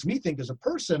that makes me think as a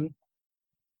person,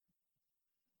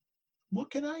 what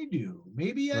can I do?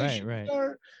 Maybe I should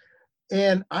start.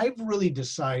 And I've really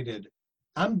decided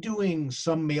I'm doing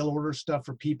some mail order stuff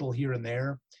for people here and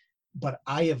there, but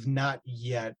I have not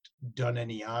yet done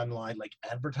any online,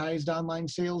 advertised online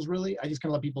sales, really. I just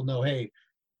kind of let people know, hey,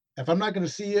 if I'm not going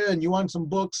to see you and you want some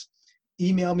books,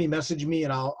 email me, message me,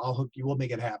 and I'll hook you. We'll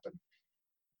make it happen.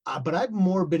 But I've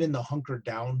more been in the hunker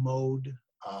down mode,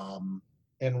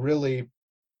 and really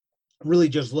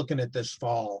just looking at this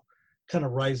fall, kind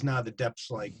of rising out of the depths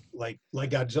like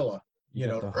Godzilla. You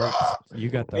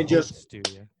got the hopes, do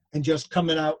you? And just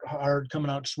coming out hard,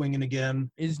 coming out swinging again.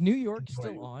 Is New York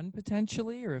still on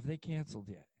potentially, or have they canceled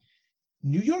yet?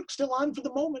 New York's still on for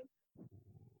the moment.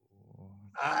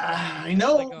 I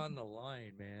know. On the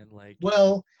line, man.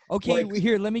 Okay,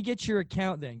 here, let me get your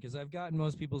account then, because I've gotten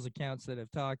most people's accounts that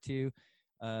I've talked to.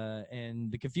 And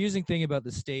the confusing thing about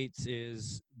the States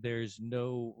is there's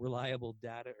no reliable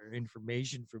data or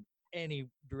information from any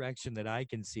direction that I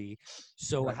can see.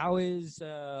 So how is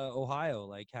Ohio?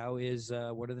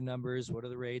 What are the numbers? What are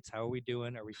the rates? How are we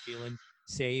doing? Are we feeling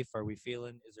safe? Is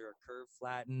there a curve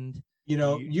flattened?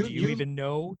 Do you even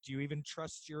know? Do you even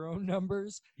trust your own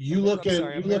numbers? You look at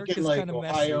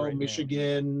Ohio,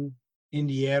 Michigan,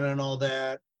 Indiana, and all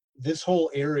that. This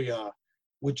whole area,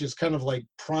 which is kind of like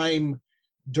prime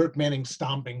Dirk Manning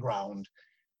stomping ground.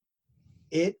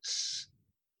 It's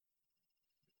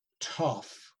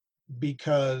tough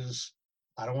because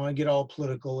I don't want to get all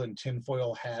political and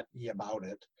tinfoil hat-y about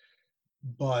it,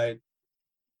 but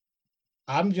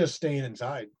I'm just staying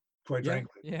inside, quite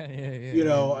frankly. Yeah.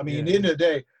 I mean, at the end of the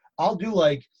day, I'll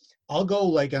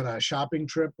go on a shopping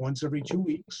trip once every 2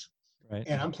 weeks,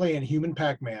 and I'm playing Human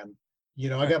Pac-Man.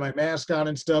 I got my mask on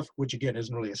and stuff, which again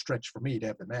isn't really a stretch for me to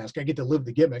have the mask. I get to live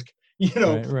the gimmick,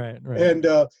 Right. And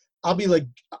I'll be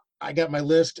I got my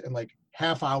list, and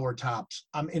half hour tops,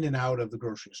 I'm in and out of the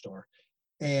grocery store.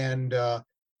 And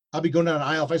I'll be going down an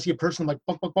aisle. If I see a person, I'm like,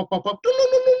 buck, buck, buck, buck, buck,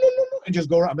 and just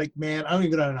go around. I'm like, man, I don't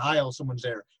even go down an aisle. Someone's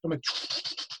there. I'm like,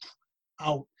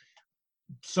 out.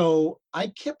 So I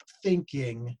kept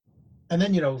thinking, and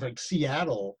then,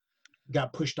 Seattle,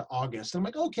 got pushed to August. I'm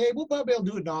like, okay, we'll probably I'll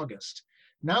do it in August.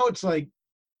 Now it's like,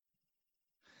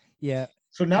 Yeah.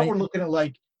 so now I- we're looking at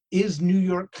like, is New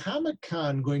York Comic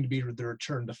Con going to be the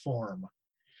return to form?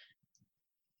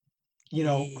 You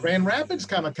know, Grand Rapids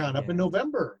Comic Con up in Yeah.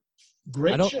 November.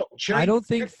 Great don't- show. I Cherry- don't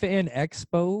think Fan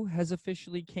Expo has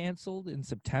officially canceled in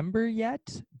September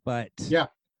yet, but Yeah.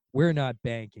 we're not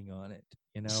banking on it.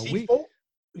 You know, we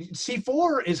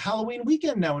C4 is Halloween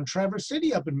weekend now in Traverse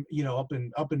City up in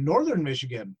northern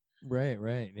Michigan.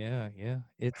 right, yeah.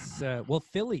 It's well,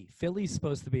 Philly's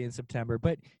supposed to be in September,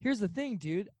 but here's the thing,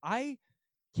 dude.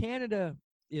 Canada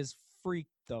is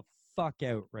freaked the fuck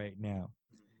out right now.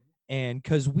 And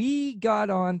because we got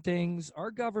on things,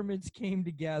 our governments came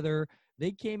together.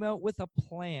 They came out with a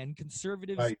plan,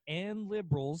 conservatives Right. and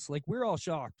liberals. Like, we're all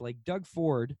shocked. Like, Doug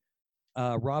Ford,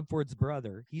 Rob Ford's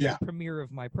brother, he's Yeah. the premier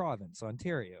of my province,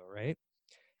 Ontario, right?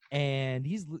 And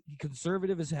he's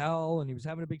conservative as hell, and he was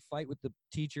having a big fight with the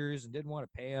teachers and didn't want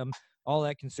to pay them, all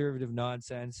that conservative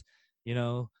nonsense, you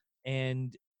know.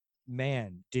 And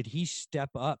man, did he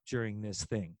step up during this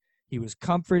thing. He was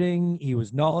comforting, he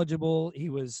was knowledgeable, he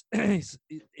was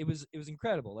it was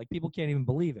incredible. Like, people can't even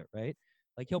believe it, right?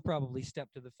 Like, he'll probably step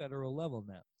to the federal level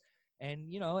now.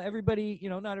 And, you know, everybody, you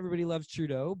know, not everybody loves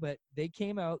Trudeau, but they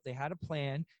came out, they had a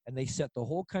plan, and they set the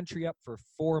whole country up for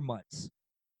 4 months.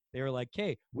 They were like,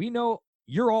 hey, we know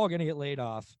you're all going to get laid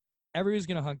off. Everybody's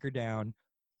going to hunker down.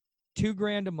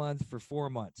 $2,000 a month for 4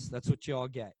 months. That's what you all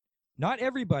get. Not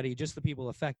everybody, just the people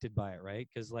affected by it, right?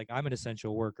 Because, like, I'm an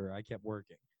essential worker. I kept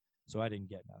working, so I didn't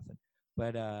get nothing.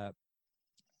 But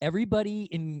everybody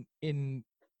in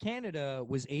Canada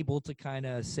was able to kind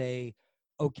of say,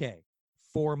 okay,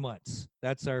 4 months.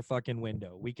 That's our fucking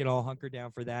window. We can all hunker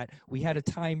down for that. We had a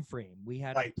time frame. We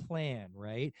had Right. a plan,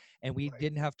 right? And we Right.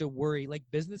 didn't have to worry. Like,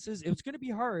 businesses, it's going to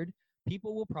be hard.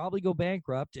 People will probably go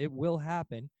bankrupt. It will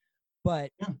happen,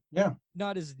 but Yeah.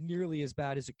 not as nearly as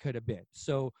bad as it could have been.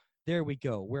 So there we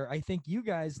go. Where I think you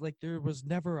guys, like, there was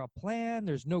never a plan.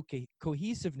 There's no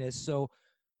cohesiveness. So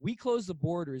we close the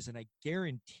borders, and I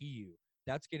guarantee you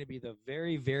that's going to be the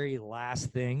very, very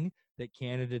last thing that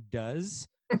Canada does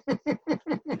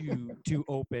to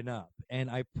open up. And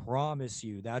I promise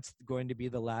you that's going to be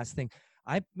the last thing.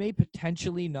 I may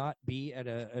potentially not be at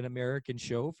an American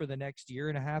show for the next year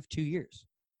and a half, 2 years.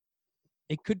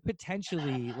 It could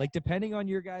potentially, like, depending on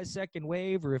your guys' second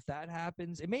wave, or if that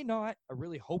happens, it may not. I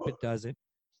really hope it doesn't.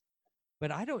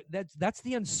 But I don't, that's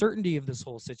the uncertainty of this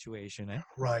whole situation, eh?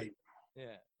 Right.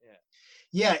 Yeah.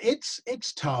 Yeah, it's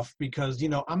tough because, you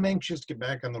know, I'm anxious to get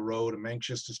back on the road. I'm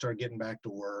anxious to start getting back to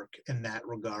work in that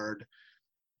regard.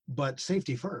 But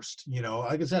safety first, you know,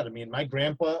 like I said, I mean, my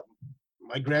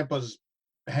grandpa's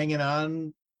hanging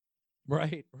on,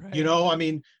 Right. you know, I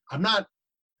mean, I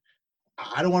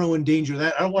don't want to endanger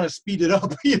that. I don't want to speed it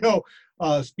up, you know,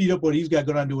 speed up what he's got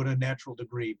going on to a natural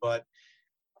degree, but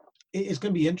it's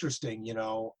going to be interesting, you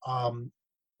know.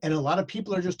 And a lot of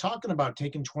people are just talking about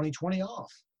taking 2020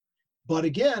 off. But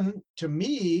again, to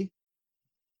me,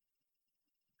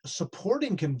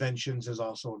 supporting conventions is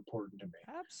also important to me.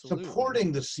 Absolutely.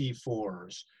 Supporting the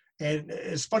C4s. And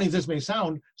as funny as this may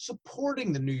sound,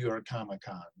 supporting the New York Comic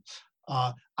Con.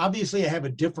 Obviously, I have a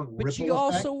different But ripple you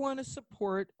effect. also want to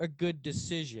support a good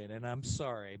decision, and I'm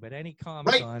sorry, but any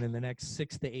Comic-Con in the next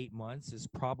 6 to 8 months is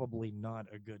probably not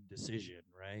a good decision,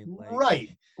 right?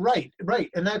 Right.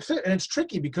 And that's it. And it's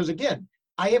tricky because, again,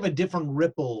 I have a different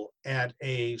ripple at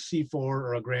a C4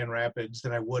 or a Grand Rapids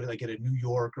than I would like at a New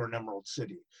York or an Emerald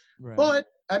City. Right. But,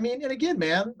 I mean, and again,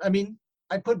 man, I mean,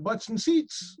 I put butts in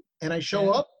seats and I show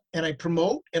up and I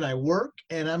promote and I work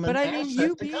and I'm an But I mean, asset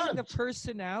you to being the cons.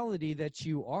 personality that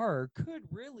you are could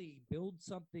really build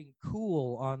something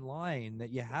cool online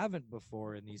that you haven't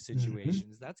before in these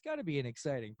situations. That's got to be an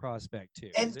exciting prospect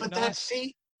too. And is it but not? that's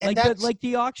see, like and that's like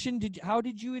the auction. How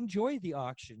did you enjoy the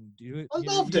auction? Do it I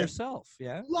loved it. yourself.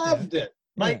 Yeah. loved it.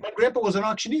 My grandpa was an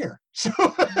auctioneer, so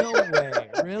No way,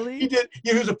 really? he did.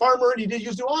 He was a farmer and he did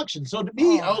used to auction. So to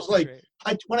me, I was that's like,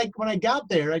 great. when I got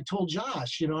there, I told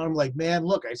Josh, you know, I'm like, man,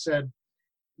 look, I said,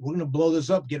 we're gonna blow this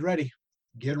up. Get ready,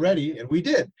 and we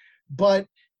did. But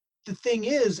the thing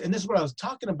is, and this is what I was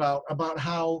talking about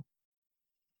how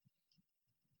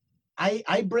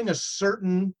I bring a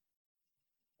certain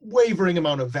wavering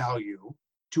amount of value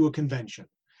to a convention.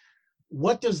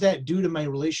 What does that do to my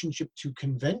relationship to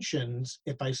conventions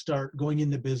if I start going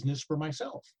into business for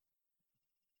myself?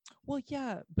 Well,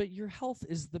 yeah, but your health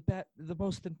is the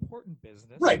most important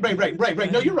business. Right.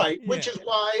 No, you're right. Which Yeah. is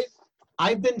why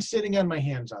I've been sitting on my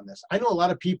hands on this. I know a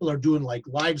lot of people are doing like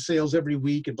live sales every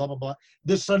week and blah, blah, blah.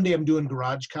 This Sunday, I'm doing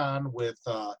GarageCon with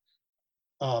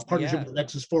partnership with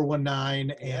Nexus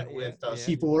 419 and with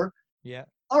C4. Yeah.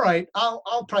 All right,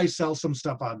 I'll probably sell some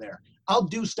stuff on there. I'll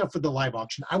do stuff for the live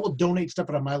auction. I will donate stuff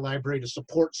out of my library to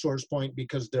support SourcePoint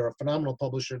because they're a phenomenal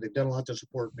publisher. They've done a lot to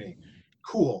support me.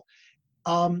 Cool.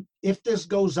 If this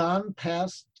goes on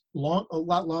past a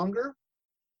lot longer,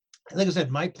 like I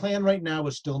said, my plan right now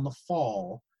is still in the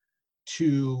fall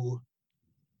to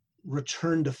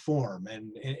return to form,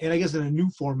 and I guess in a new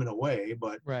form in a way,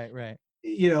 but Right.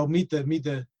 meet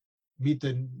the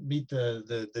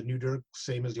new Dirk,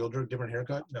 same as the old Dirk, different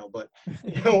haircut. No, but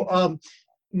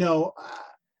no,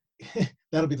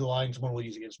 that'll be the line someone will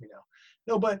use against me now.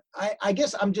 No, but I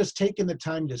guess I'm just taking the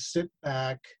time to sit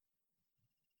back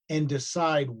and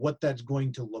decide what that's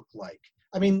going to look like.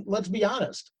 I mean, let's be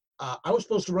honest. I was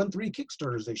supposed to run 3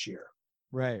 Kickstarters this year.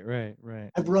 Right.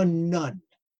 I've run none.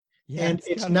 Yeah, And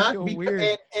it's gotta not feel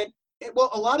because, weird. well,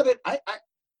 a lot of it,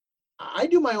 I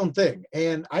do my own thing,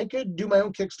 and I could do my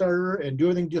own Kickstarter and do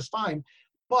everything just fine,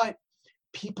 but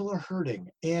people are hurting.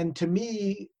 And to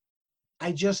me,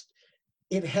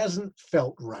 it hasn't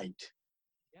felt right.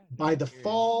 Yeah, By the I hear you.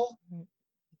 fall,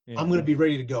 Yeah. I'm going to be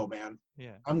ready to go, man.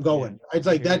 Yeah. I'm going. Yeah, It's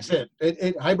like, I hear that's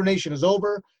it. Hibernation is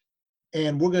over,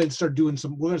 and we're going to start doing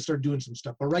some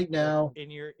stuff. But right now,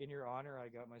 In your honor, I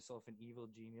got myself an Evil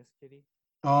Genius kitty.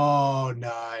 oh,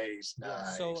 nice. Yeah.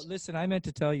 So listen, I meant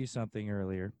to tell you something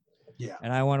earlier. Yeah.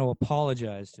 And I want to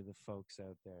apologize to the folks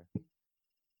out there.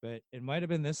 But it might have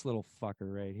been this little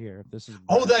fucker right here. This is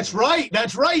Oh, that's right.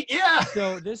 Yeah.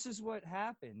 So this is what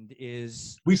happened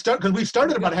is We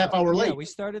started about a half hour late. Yeah, we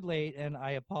started late, and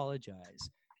I apologize.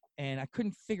 And I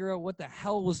couldn't figure out what the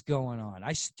hell was going on.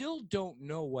 I still don't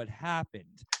know what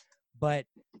happened, but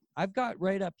I've got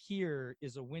right up here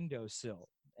is a windowsill,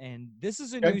 and this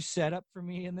is a Okay. new setup for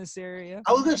me in this area.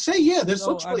 I was going to say, yeah, this So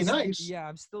looks really nice. Yeah,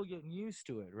 I'm still getting used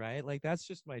to it, right? Like that's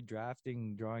just my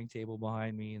drawing table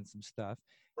behind me and some stuff.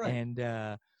 Right. And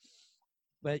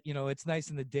but it's nice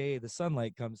in the day, the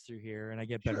sunlight comes through here and I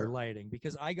get better Sure. lighting,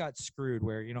 because I got screwed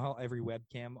where how every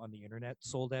webcam on the internet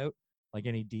sold out, like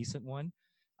any decent one.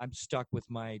 I'm stuck with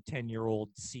my 10-year-old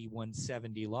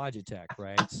C170 Logitech,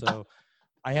 right? So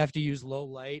I have to use low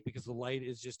light because the light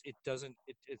is just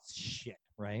it's shit,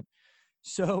 right?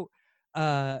 So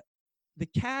the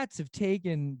cats have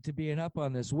taken to being up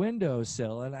on this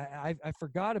windowsill, and I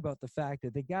forgot about the fact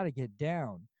that they got to get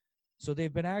down. So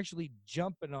they've been actually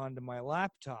jumping onto my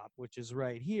laptop, which is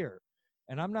right here.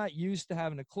 And I'm not used to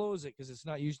having to close it because it's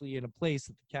not usually in a place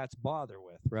that the cats bother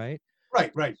with, right?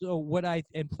 Right. So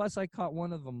and plus I caught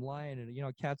one of them lying,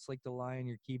 and cats like to lie on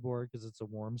your keyboard because it's a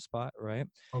warm spot, right?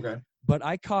 Okay. But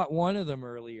I caught one of them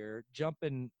earlier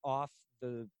jumping off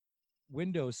the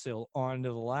windowsill onto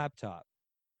the laptop.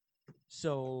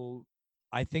 So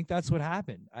I think that's what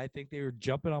happened. I think they were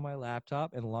jumping on my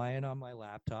laptop and lying on my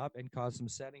laptop and caused some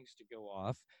settings to go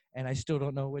off. And I still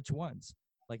don't know which ones,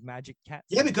 like Magic Cat.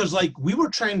 Yeah, because like we were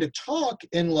trying to talk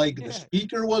and like Yeah. the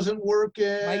speaker wasn't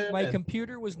working. My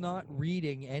computer was not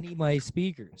reading any of my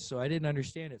speakers, so I didn't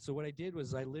understand it. So what I did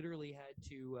was I literally had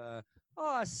to,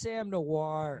 Sam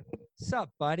Noir, sup,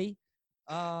 buddy?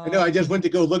 I know. I just went to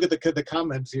go look at the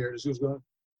comments here as who's going.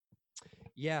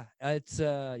 Yeah, it's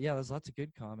there's lots of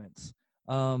good comments.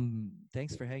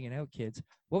 Thanks for hanging out, kids.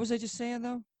 What was I just saying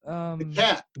though? The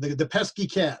cat, the pesky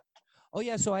cat. Oh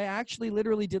yeah, so I actually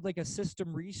literally did like a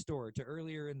system restore to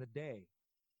earlier in the day.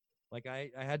 Like I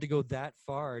had to go that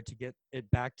far to get it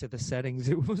back to the settings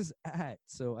it was at.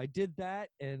 So I did that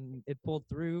and it pulled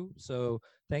through. So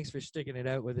thanks for sticking it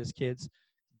out with us, kids.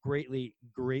 Greatly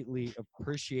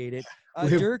appreciate it.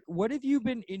 Dirk, what have you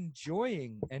been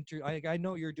enjoying? I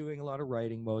know you're doing a lot of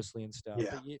writing mostly and stuff.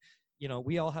 Yeah. But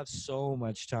we all have so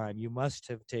much time. You must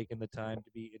have taken the time to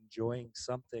be enjoying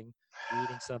something,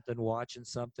 reading something, watching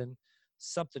something.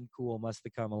 Something cool must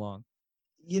have come along.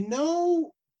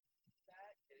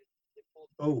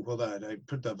 Oh, hold on. I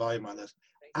put the volume on this.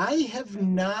 I have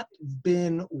not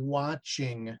been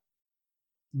watching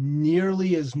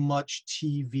nearly as much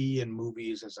TV and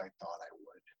movies as I thought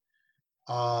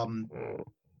I would.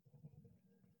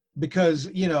 Because,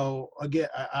 again,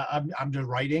 I'm just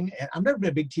writing, and I've never been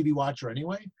a big TV watcher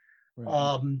anyway.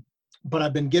 Right. But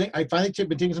I finally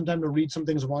been taking some time to read some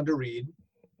things I wanted to read.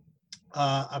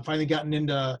 I've finally gotten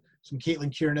into some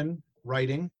Caitlin Kiernan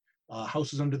writing.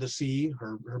 Houses Under the Sea,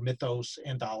 her mythos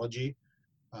anthology.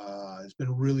 It's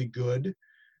been really good.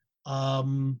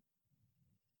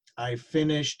 I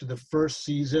finished the first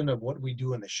season of What We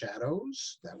Do in the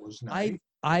Shadows. That was nice.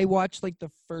 I watched like the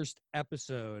first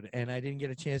episode and I didn't get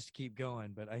a chance to keep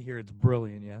going, but I hear it's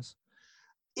brilliant. Yes,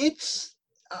 it's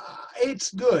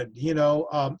good.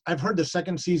 I've heard the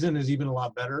second season is even a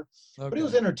lot better, but it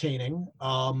was entertaining.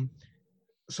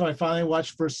 So I finally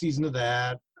watched first season of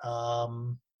that.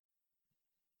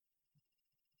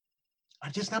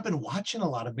 I've just not been watching a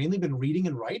lot. I've mainly been reading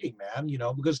and writing, man, you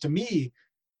know, because to me,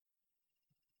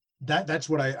 that's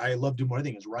what I love doing more than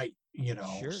anything is write, you know.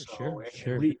 Sure, So sure, and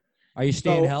sure. read. Are you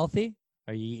staying So healthy?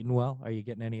 Are you eating well? Are you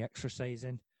getting any exercise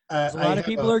in? 'Cause a I lot of have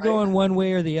people are going one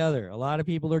way or the other. A lot of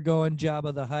people are going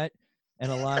Jabba the Hutt,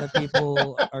 and a lot of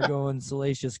people are going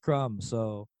Salacious Crumb.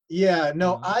 So yeah, you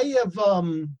no, know, I have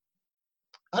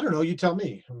I don't know, you tell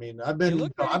me. I mean, I've you been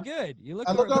look pretty good. You look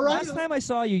I all look right. all But right. last time I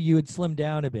saw you, you had slimmed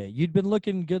down a bit. You'd been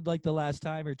looking good like the last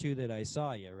time or two that I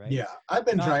saw you, right? Yeah, I've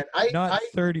been Not trying. not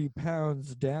 30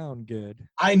 pounds down good.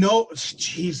 I know,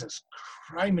 Jesus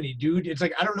criminy, dude. It's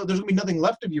like I don't know. There's gonna be nothing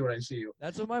left of you when I see you.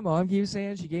 That's what my mom keeps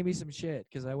saying. She gave me some shit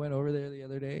because I went over there the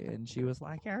other day and she was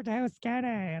like, "You're too skinny,"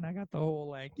 and I got the whole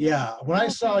like, Yeah, when I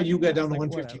saw you get I was down to like,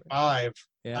 whatever. 155,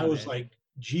 I Yeah, was man. like,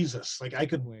 Jesus, like I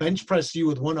could Weird. bench press you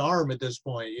with one arm at this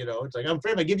point. You know, it's like I'm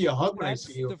afraid if I give you a hug when I That's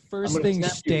see you, the I'm first gonna thing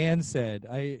snap you. Stan said.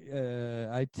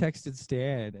 I texted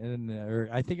Stan and or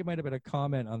I think it might have been a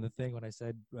comment on the thing when I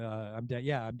said I'm down.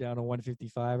 Yeah, I'm down to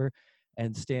 155er,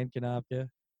 and Stan Kanopka.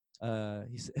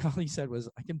 He said all he said was,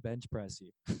 "I can bench press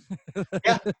you."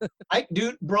 Yeah,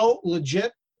 dude, bro,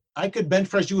 legit. I could bench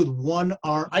press you with one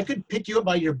arm. I could pick you up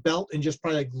by your belt and just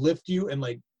probably like lift you and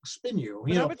like spin you.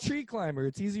 But You I'm know, a tree climber.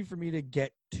 It's easy for me to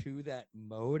get to that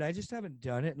mode. I just haven't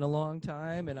done it in a long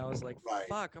time, and I was like, right.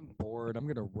 "Fuck, I'm bored. I'm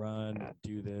gonna run,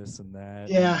 do this and that."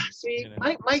 Yeah, and, see, you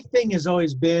know. my thing has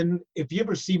always been if you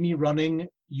ever see me running,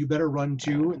 you better run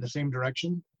too in the same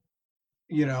direction.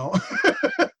 You know,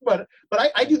 but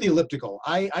I do the elliptical.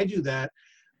 I do that.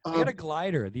 I got a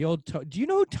glider. The old. Do you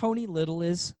know who Tony Little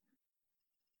is?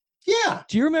 Yeah,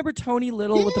 Do you remember Tony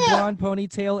Little with the yeah, blonde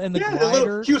ponytail and the yeah. The little,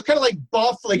 glider? he was kind of like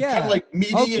buff, like kind of Yeah. like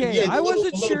meaty, and Okay. yeah, I wasn't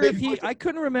the little sure if baby he. push. I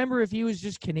couldn't remember if he was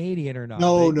just Canadian or not.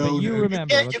 No, but you dude.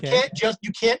 remember? You Okay.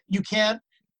 can't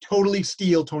totally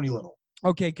steal Tony Little.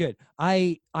 Okay, good.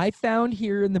 I found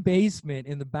here in the basement,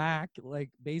 in the back, like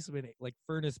basement, like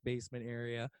furnace basement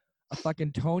area, a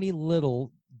fucking Tony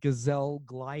Little Gazelle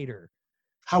glider.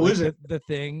 How Like is it? the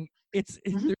thing, Mhm.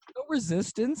 there's no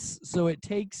resistance, so it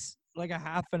takes like a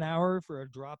half an hour for a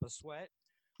drop of sweat.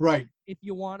 Right. If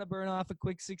you want to burn off a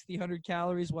quick 100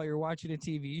 calories while you're watching a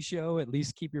TV show, at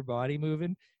least keep your body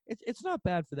moving. It's not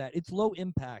bad for that. It's low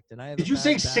impact, and I have Did a you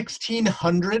say bad back.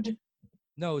 1600?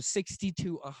 No, 60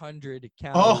 to 100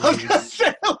 Oh, I was calories. gonna say,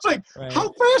 I was like, Right. how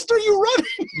fast are you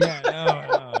running?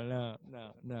 Yeah,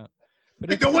 no. But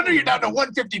Like, it's no wonder cool, you're down to man.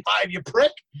 155, you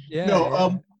prick. Yeah, No,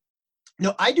 yeah.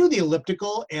 no, I do the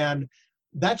elliptical, and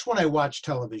that's when I watch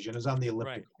television. Is on the Right.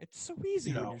 elliptical. It's so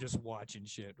easy You when know. you're just watching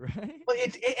shit, right? But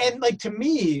and like to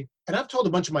me, and I've told a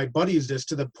bunch of my buddies this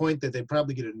to the point that they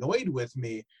probably get annoyed with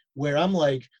me, where I'm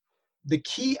like, the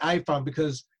key I found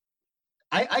because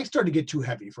I started to get too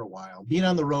heavy for a while. Being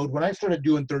on the road, when I started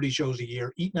doing 30 shows a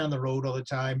year, eating on the road all the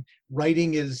time,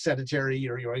 writing is sedentary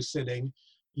or you're always sitting,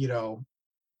 you know,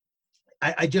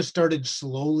 I just started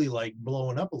slowly like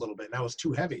blowing up a little bit and I was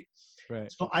too heavy.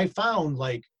 Right. So I found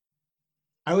like,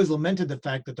 I always lamented the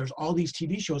fact that there's all these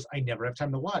TV shows I never have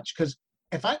time to watch. Cause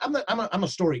if I'm a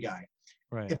story guy.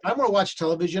 Right. If I'm going to watch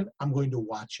television, I'm going to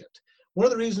watch it. One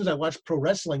of the reasons I watch pro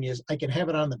wrestling is I can have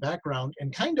it on in the background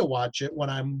and kind of watch it when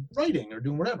I'm writing or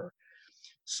doing whatever.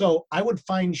 So I would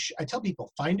I tell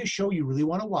people, find a show you really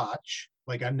want to watch,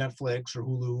 like on Netflix or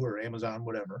Hulu or Amazon,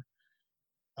 whatever,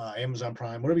 Amazon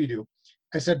Prime, whatever you do.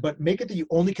 I said, but make it that you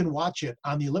only can watch it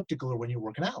on the elliptical or when you're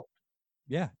working out.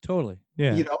 Yeah, totally.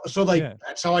 Yeah. You know, so like Yeah.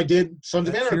 that's how I did Sons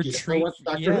of That's your Anarchy. That's how I treat. watched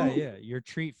Doctor Yeah, Who. yeah. Your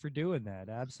treat for doing that.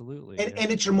 Absolutely. And, yeah.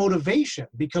 and it's your motivation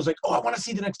because like, oh, I want to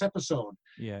see the next episode.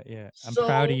 Yeah. I'm So-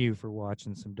 proud of you for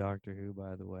watching some Doctor Who,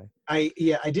 by the way. I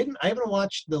haven't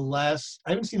watched I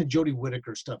haven't seen the Jodie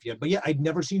Whittaker stuff yet, but yeah, I'd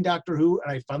never seen Doctor Who,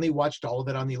 and I finally watched all of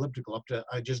it on the elliptical up to,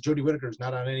 just Jodie Whittaker's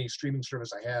not on any streaming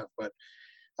service I have, but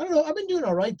I don't know, I've been doing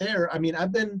all right there. I mean,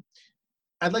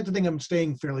 I'd like to think I'm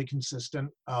staying fairly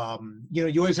consistent. You know,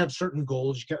 you always have certain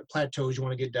goals, you got plateaus you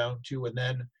want to get down to, and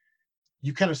then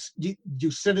you kind of,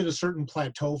 you sit at a certain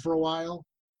plateau for a while.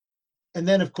 And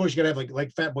then, of course, you got to have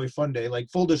like Fat Boy Fun Day. Like,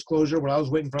 full disclosure, when I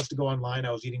was waiting for us to go online,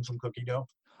 I was eating some cookie dough.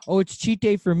 Oh, it's cheat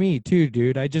day for me too,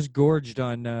 dude. I just gorged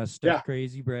on stuffed Yeah.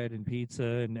 crazy bread and pizza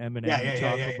and M&M Yeah, and yeah,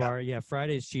 chocolate yeah. bar. Yeah,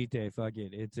 Friday's cheat day. Fuck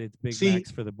it. It's Big See,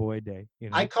 Macs for the boy day. You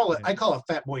know? I call it Yeah.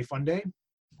 Fat Boy Fun Day,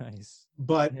 Nice.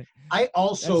 but Yeah. I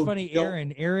also That's funny.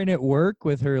 don't- Aaron at work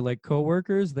with her like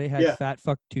coworkers, they had Yeah. Fat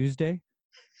Fuck Tuesday.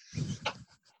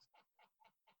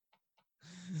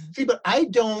 see, but I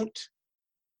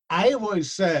have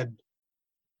always said,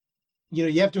 you know,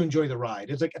 you have to enjoy the ride.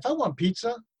 It's like if I want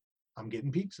pizza, I'm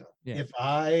getting pizza. Yeah. If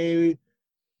I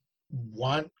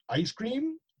want ice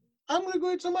cream, I'm gonna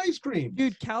go eat some ice cream.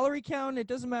 Dude, calorie count, it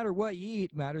doesn't matter what you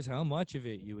eat, it matters how much of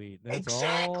it you eat. That's all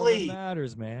that Exactly.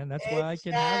 matters, man. That's why I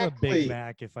can have a Big Exactly.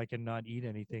 Mac if I cannot eat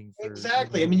anything for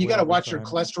Exactly. I mean, you got to whatever watch your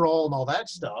time. cholesterol and all that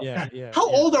stuff. Yeah, yeah. How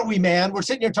yeah. old are we, man? We're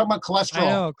sitting here talking about cholesterol. I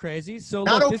know, crazy. So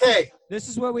Not look, okay. this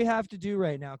is what we have to do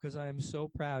right now because I am so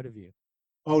proud of you.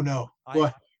 Oh no.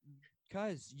 What?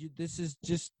 Because this is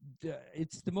just,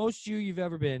 it's the most you've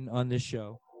ever been on this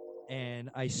show. And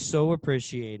I so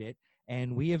appreciate it.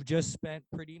 And we have just spent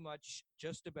pretty much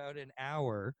just about an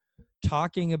hour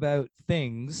talking about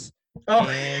things. Oh.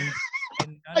 And I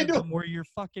none of know. them were your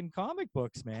fucking comic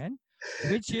books, man.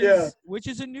 Which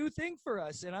is a new thing for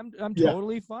us. And I'm Yeah.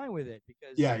 totally fine with it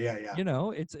because Yeah. you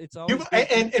know, it's always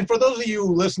good and for those of you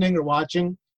listening or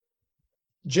watching,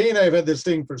 Jay and I have had this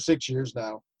thing for 6 years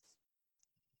now.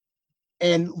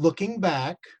 And looking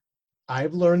back,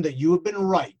 I've learned that you have been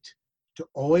right to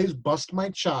always bust my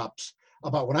chops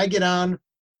about when I get on,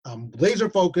 I'm laser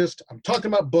focused, I'm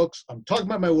talking about books, I'm talking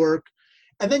about my work.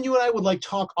 And then you and I would like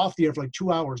talk off the air for like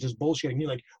 2 hours just bullshitting. You're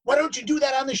like, why don't you do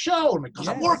that on the show? I'm like, because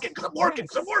I'm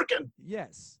working.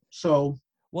 Yes. So.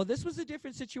 Well, this was a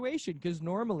different situation because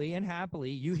normally and happily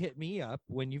you hit me up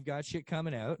when you've got shit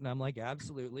coming out. And I'm like,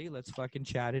 absolutely, let's fucking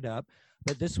chat it up.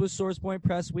 But this was Source Point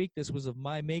Press Week. This was of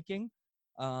my making.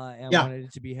 And I wanted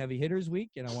it to be Heavy Hitters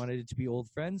Week, and I wanted it to be Old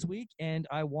Friends Week, and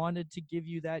I wanted to give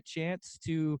you that chance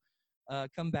to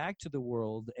come back to the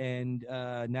world. And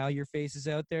now your face is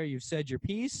out there. You've said your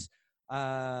piece,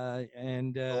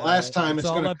 and the last time it's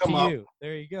all going up to come to up. you.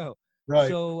 There you go. Right.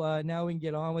 So now we can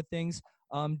get on with things.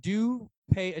 Do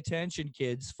pay attention,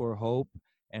 kids, for Hope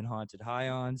and Haunted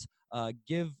Highons. I'll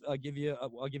give you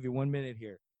 1 minute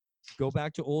here. Go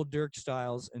back to old Dirk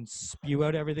Styles and spew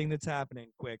out everything that's happening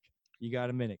quick. You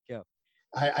got a minute. Go.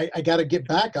 I got to get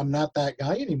back. I'm not that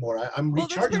guy anymore. I'm well,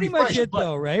 recharging. That's pretty much it,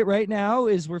 though, right? Right now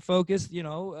is we're focused. You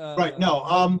know. Right. No.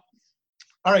 All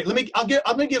right. Let me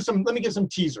give some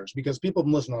teasers because people have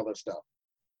been listening to all this stuff.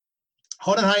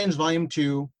 Haunted Highons Volume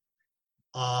 2.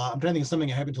 I'm trying to think of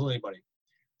something I haven't told anybody.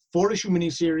 4-issue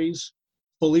miniseries,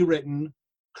 fully written.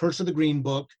 Curse of the Green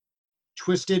Book,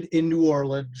 Twisted in New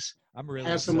Orleans. I'm really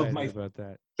has some of my about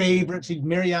that. favorites.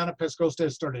 Mariana Pescosta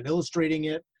has started illustrating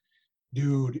it.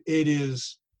 Dude, it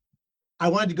is. I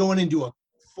wanted to go in and do a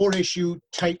 4-issue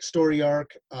tight story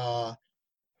arc.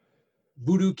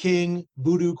 Voodoo King,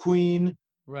 Voodoo Queen.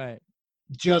 Right.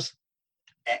 Just,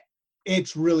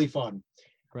 it's really fun.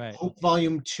 Right. Hope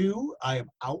Volume 2, I have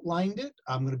outlined it.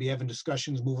 I'm going to be having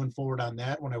discussions moving forward on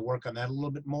that when I work on that a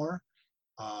little bit more.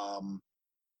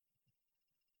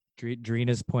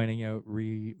 Drina's pointing out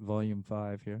Volume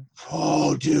 5 here.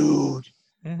 Oh, dude.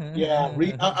 Yeah.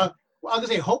 I was going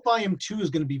to say Hope Volume 2 is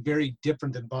going to be very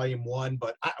different than Volume 1,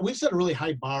 but we've set a really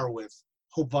high bar with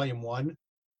Hope Volume 1.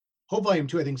 Hope Volume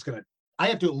 2, I think, is going to, I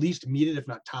have to at least meet it, if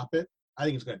not top it. I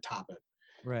think it's going to top it.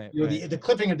 Right. You know, the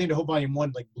cliffhanger thing to Hope Volume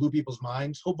 1 like blew people's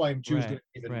minds. Hope Volume 2 is going to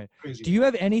be even crazy. Do you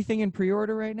have anything in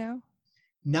pre-order right now?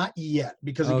 Not yet,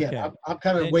 because again, Okay. I'm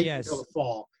kind of waiting yes. until the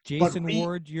fall. Jason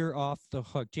Ward, you're off the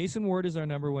hook. Jason Ward is our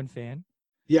 #1 fan.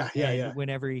 Yeah.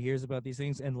 Whenever he hears about these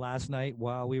things, and last night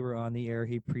while we were on the air,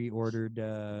 he pre-ordered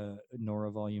Nora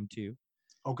Volume 2.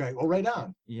 Okay, well, right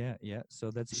on. Yeah.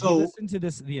 So he listened to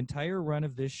the entire run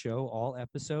of this show, all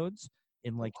episodes,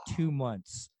 in like 2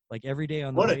 months. Like every day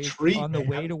on the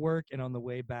way to work and on the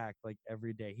way back, like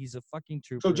every day. He's a fucking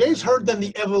trooper. So Jay's heard then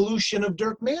the evolution of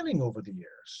Dirk Manning over the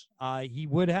years. He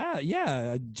would have,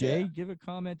 yeah. Jay, give a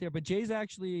comment there. But Jay's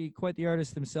actually quite the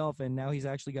artist himself, and now he's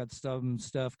actually got some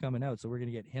stuff coming out. So we're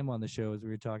gonna get him on the show as we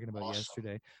were talking about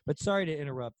yesterday. But sorry to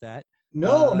interrupt that.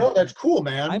 No, that's cool,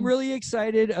 man. I'm really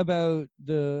excited about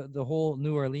the whole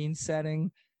New Orleans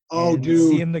setting. Oh, and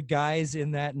dude, seeing the guys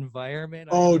in that environment.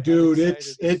 Oh, dude,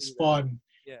 it's fun.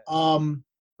 Yeah.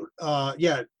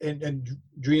 And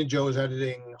Drina Joe is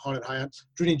editing Haunted Highons.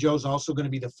 Drina Joe is also going to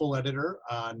be the full editor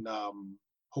on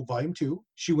Hope Volume 2.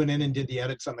 She went in and did the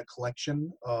edits on the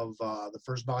collection of the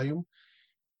first volume,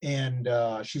 and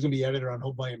she's going to be editor on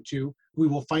Hope Volume 2. We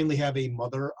will finally have a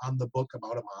mother on the book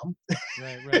about a mom.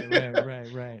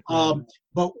 Right.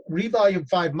 But Volume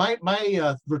 5,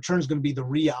 my return is going to be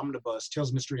the Omnibus,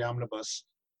 Tales Mystery Omnibus,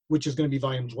 which is going to be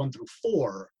volumes 1 through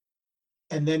 4.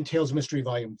 And then Tales Mystery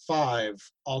Volume 5,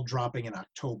 all dropping in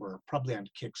October, probably on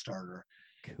Kickstarter.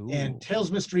 Cool. And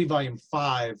Tales Mystery Volume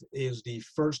 5 is the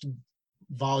first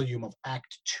volume of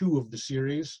Act 2 of the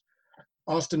series.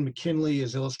 Austin McKinley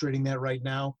is illustrating that right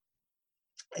now.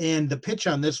 And the pitch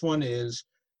on this one is,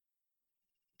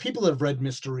 people that have read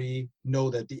Mystery know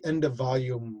that the end of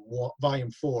Volume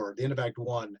 4, the end of Act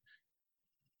 1,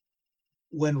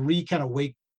 when Ree kind of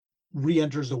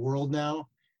re-enters the world now,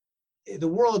 the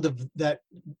world that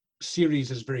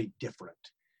series is very different,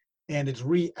 and it's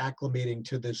reacclimating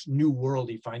to this new world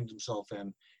he finds himself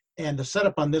in. And the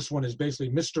setup on this one is basically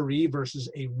Mystery versus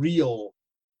a real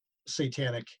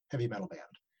satanic heavy metal band.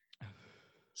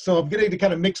 So I'm getting to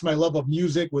kind of mix my love of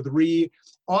music with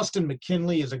Austin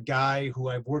McKinley is a guy who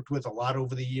I've worked with a lot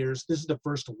over the years. This is the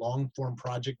first long form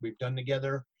project we've done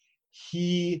together.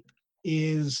 He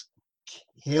is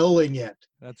killing it.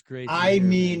 That's great. I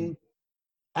mean,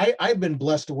 I've been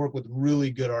blessed to work with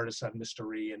really good artists on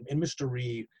Mystery, and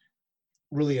Mystery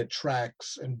really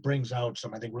attracts and brings out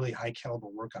some, I think, really high caliber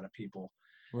work out of people.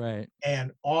 Right.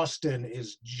 And Austin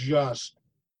is just,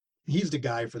 he's the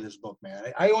guy for this book,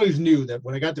 man. I always knew that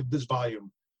when I got to this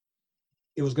volume,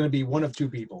 it was going to be one of two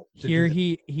people. Here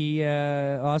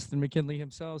Austin McKinley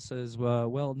himself says,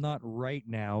 well, not right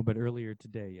now, but earlier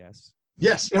today, yes.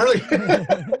 Yes,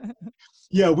 earlier.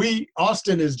 Yeah,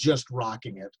 Austin is just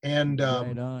rocking it. And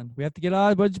right on. We have to get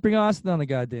on. Why don't you bring Austin on the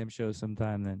goddamn show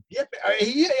sometime then? Yeah,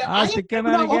 Austin, come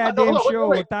on the goddamn show.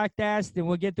 We'll talk to Austin.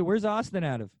 We'll get to, where's Austin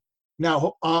out of?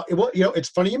 Now, it's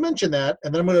funny you mentioned that,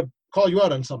 and then I'm going to call you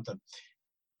out on something.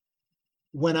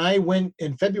 When I went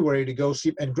in February to go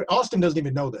see, and Austin doesn't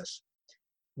even know this,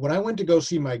 when I went to go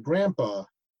see my grandpa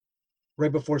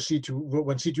right before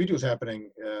when C2E2 was happening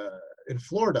in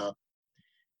Florida,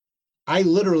 I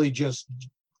literally just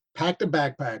packed a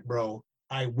backpack, bro.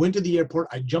 I went to the airport.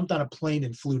 I jumped on a plane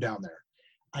and flew down there.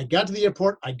 I got to the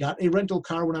airport. I got a rental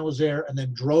car when I was there and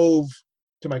then drove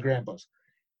to my grandpa's.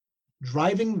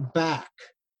 Driving back,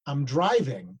 I'm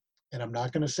driving, and I'm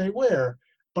not going to say where,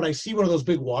 but I see one of those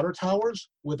big water towers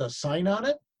with a sign on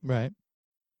it. Right.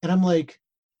 And I'm like,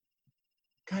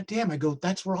 God damn, I go,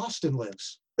 that's where Austin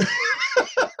lives.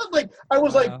 I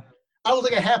was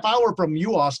like a half hour from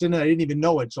you, Austin, and I didn't even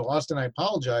know it. So Austin, I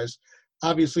apologize.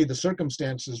 Obviously the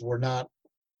circumstances were not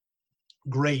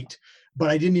great, but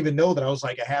I didn't even know that I was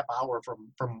like a half hour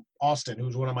from Austin,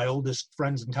 who's one of my oldest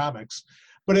friends in comics.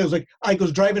 But it was like, I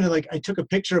was driving and I took a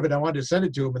picture of it. I wanted to send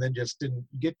it to him and then just didn't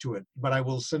get to it, but I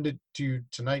will send it to you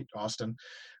tonight, Austin.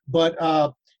 But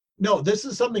no, this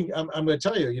is something I'm going to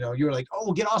tell you, you were like, oh,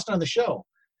 we'll get Austin on the show.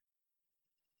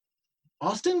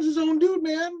 Austin's his own dude,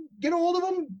 man. Get a hold of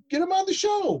him, get him on the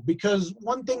show. Because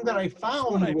one thing that I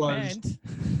found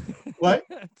What?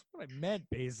 That's what I meant,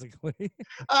 basically.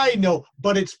 I know,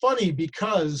 but it's funny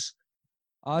because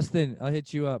Austin, I'll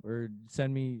hit you up or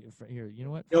send me here. You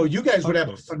know what? No, you guys would have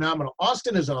a phenomenal.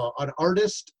 Austin is an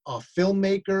artist, a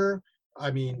filmmaker. I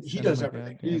mean, he does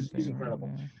everything. He's incredible.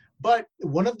 Right. But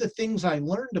one of the things I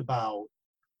learned about,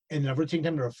 and never taking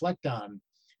time to reflect on,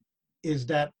 is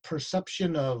that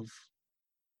perception of,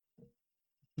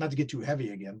 not to get too heavy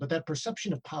again, but that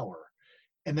perception of power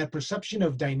and that perception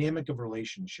of dynamic of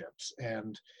relationships.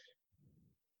 And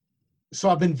so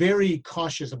I've been very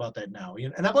cautious about that now.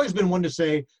 And I've always been one to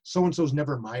say, so-and-so's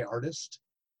never my artist.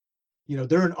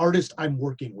 They're an artist I'm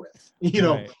working with,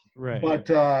 Right. But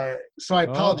so I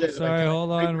apologize. Sorry,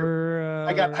 hold on.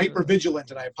 I got hyper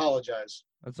vigilant and I apologize.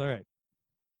 That's all right.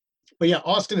 But yeah,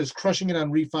 Austin is crushing it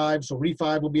on Re5. So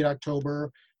Re5 will be in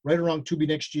October, right around Tubi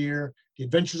next year. The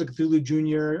Adventures of Cthulhu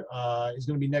Jr. Is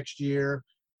going to be next year.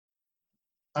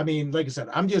 I mean, like I said,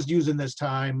 I'm just using this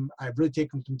time. I've really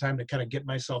taken some time to kind of get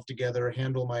myself together,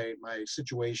 handle my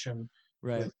situation.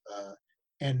 Right.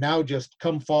 And now just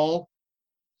come fall,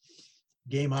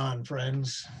 game on,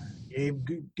 friends.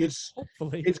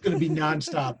 Hopefully. It's going to be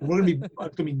nonstop.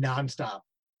 It's going to be nonstop.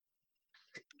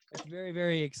 It's very,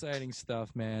 very exciting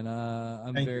stuff, man.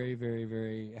 I'm very, very,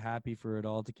 very happy for it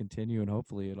all to continue, and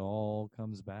hopefully it all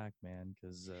comes back, man.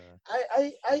 Because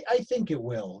I think it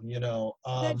will.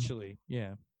 Eventually,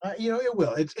 yeah. It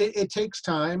will. It takes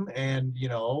time, and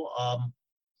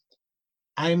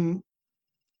I'm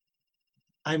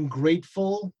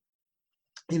grateful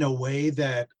in a way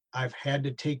that I've had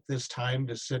to take this time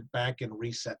to sit back and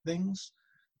reset things.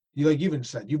 You even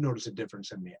said, you've noticed a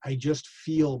difference in me. I just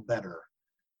feel better.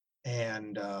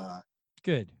 And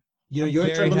good. You're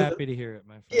very happy to hear it,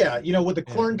 my friend. Yeah, with the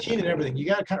quarantine and everything, you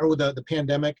got to or with the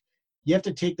pandemic, you have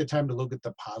to take the time to look at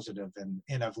the positive.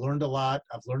 And I've learned a lot.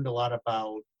 I've learned a lot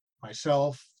about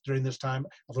myself during this time.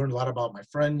 I've learned a lot about my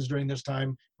friends during this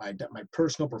time, my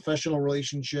personal, professional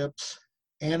relationships.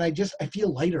 And I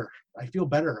feel lighter. I feel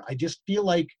better. I just feel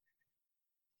like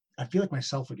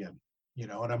myself again,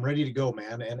 and I'm ready to go,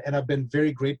 man. And I've been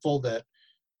very grateful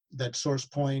that Source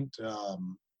Point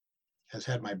has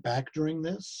had my back during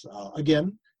this.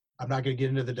 Again, I'm not going to get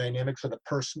into the dynamics of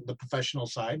the professional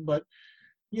side, but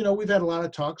we've had a lot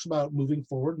of talks about moving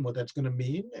forward and what that's going to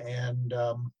mean. And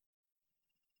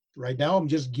right now, I'm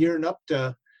just gearing up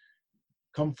to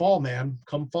come fall, man.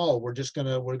 Come fall, I'm going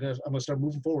to start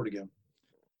moving forward again.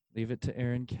 Leave it to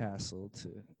Aaron Castle to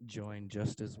join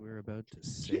just as we're about to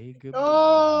say goodbye.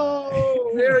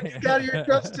 Oh, Aaron, you got here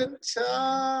just in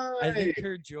I time. think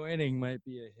her joining might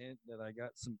be a hint that I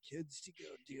got some kids to go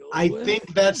deal I with.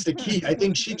 think that's the key. I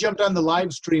think she jumped on the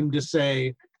live stream to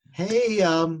say, "Hey,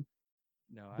 No,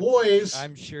 boys."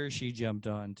 I'm sure she jumped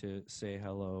on to say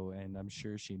hello, and I'm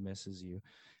sure she misses you,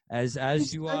 as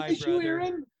do I, miss you, brother.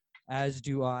 Aaron. As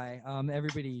do I.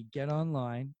 Everybody, get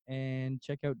online and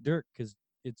check out Dirk because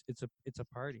it's a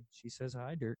party. She says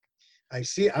hi, Dirk. I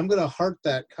see. I'm gonna heart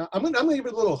that. I'm gonna give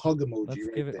it a little hug emoji Let's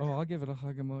right give it. there. Oh, I'll give it a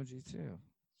hug emoji too.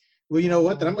 Well, you know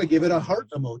what? Then I'm gonna give it a heart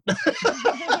emoji.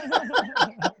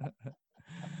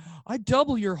 I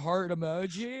double your heart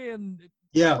emoji and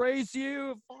Yeah. praise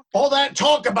you. All that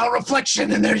talk about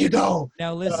reflection, and there you go.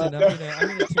 Now listen,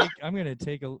 I'm gonna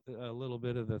take a little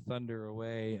bit of the thunder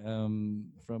away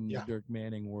from the Dirk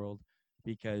Manning world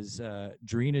because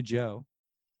Drina Joe,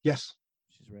 Yes,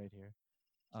 she's right here.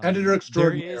 editor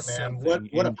extraordinaire, there is man. something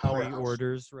What a in powerhouse.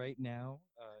 pre-orders right now.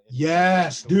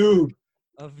 Yes, dude.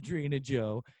 Of Drina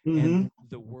Joe Mhm. and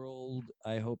the world.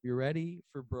 I hope you're ready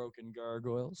for Broken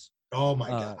Gargoyles. Oh my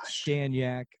gosh. Stan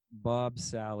Yak, Bob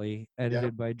Sally,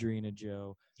 edited by Drina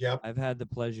Joe. Yep. I've had the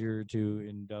pleasure to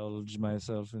indulge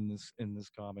myself in this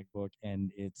comic book,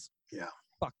 and it's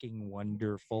fucking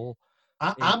wonderful.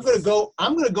 I'm gonna go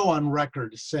on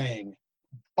record saying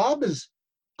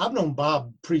I've known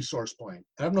Bob pre-Source Point.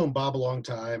 I've known Bob a long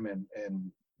time,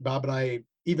 and Bob and I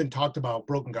even talked about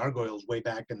Broken Gargoyles way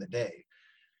back in the day.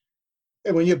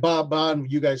 And when you have Bob on,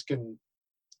 you guys can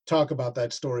talk about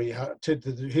that story to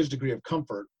his degree of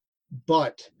comfort.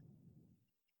 But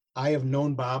I have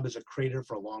known Bob as a creator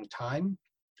for a long time.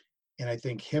 And I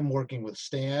think him working with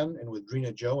Stan and with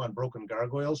Drina Joe on Broken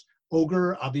Gargoyles,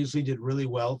 Ogre obviously did really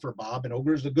well for Bob, and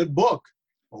Ogre's a good book.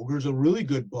 Ogre's a really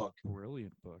good book.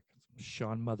 Brilliant book.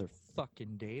 Sean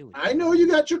motherfucking Daly. I know you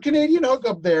got your Canadian hook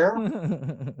up there.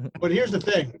 But here's the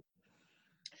thing.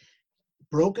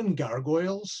 Broken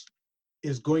Gargoyles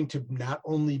is going to not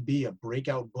only be a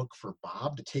breakout book for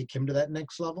Bob to take him to that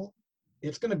next level,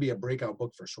 it's going to be a breakout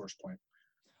book for Source Point.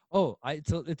 Oh,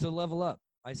 it's a level up.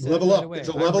 I said level it right up. away. It's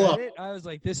a level up. I was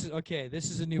like, this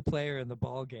is a new player in the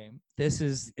ball game. This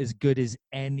is as good as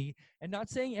any. And not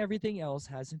saying everything else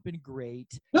hasn't been great.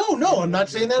 No, I'm not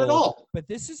saying that at all. But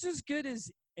this is as good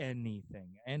as anything.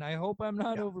 And I hope I'm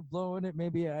not overblowing it.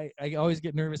 Maybe I always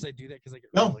get nervous. I do that because I get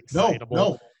real excitable.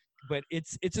 No. But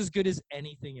it's as good as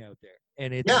anything out there.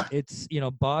 And it's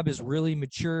Bob has really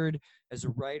matured as a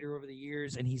writer over the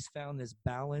years, and he's found this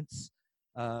balance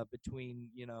between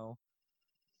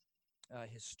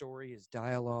his story, his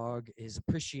dialogue, his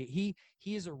he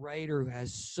is a writer who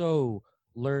has so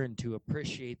learned to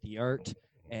appreciate the art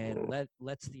and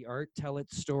lets the art tell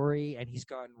its story, and he's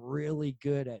gotten really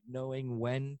good at knowing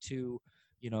when to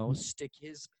stick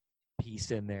his piece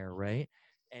in there, right?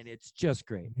 And it's just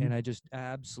great, and I just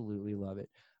absolutely love it.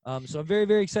 So I'm very,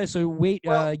 very excited. So wait,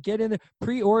 get in the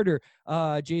pre-order.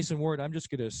 Jason Ward, I'm just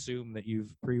gonna assume that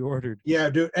you've pre-ordered. Yeah,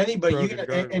 dude. Anybody,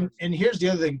 and here's the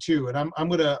other thing too. And I'm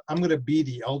gonna be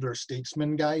the elder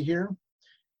statesman guy here,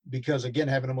 because again,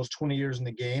 having almost 20 years in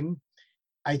the game,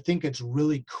 I think it's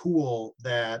really cool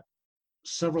that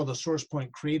several of the Source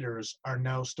Point creators are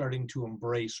now starting to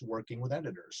embrace working with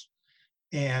editors.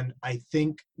 And I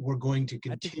think we're going to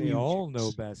continue. I think they all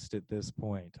know best at this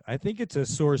point. I think it's a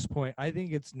Source Point. I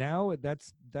think it's now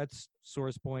that's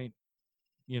Source Point.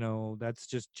 That's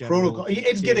just general protocol.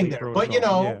 It's getting there,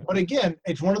 protocol. But again,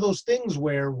 it's one of those things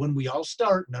where when we all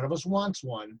start, none of us wants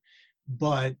one.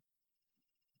 But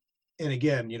and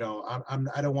again,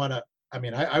 I don't want to. I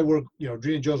mean, I work.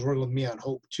 Drina Joe's working with me on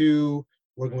Hope 2,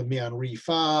 working with me on Re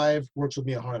 5, works with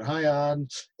me on Haunted Highon,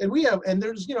 and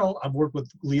there's I've worked with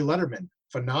Leah Letterman.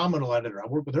 Phenomenal editor. I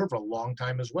worked with her for a long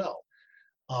time as well.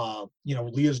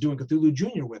 Leah's doing Cthulhu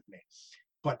Jr. with me.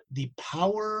 But the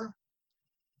power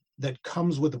that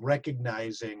comes with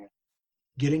recognizing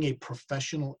getting a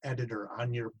professional editor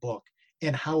on your book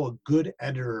and how a good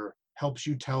editor helps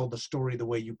you tell the story the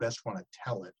way you best want to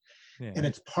tell it. Yeah. And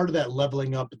it's part of that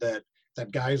leveling up that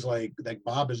guys like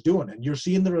Bob is doing. And you're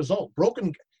seeing the result.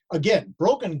 Broken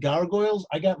Gargoyles.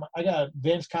 I got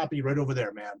Van's copy right over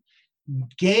there, man.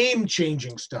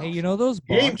 Game-changing stuff. Hey, those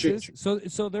boxes.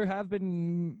 So there have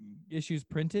been issues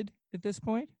printed at this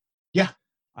point? Yeah.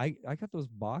 I got those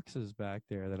boxes back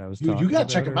there that I was talking about. You got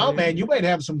to check them out, man. You might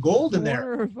have some gold in there. I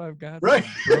wonder if I've got some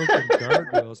Broken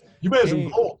Gargoyles. You might have some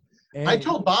gold. I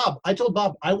told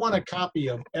Bob, I want a copy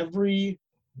of every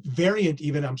variant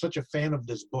even. I'm such a fan of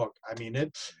this book. I mean,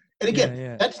 And again,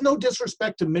 Yeah. that's no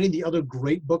disrespect to many of the other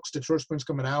great books that Source Print's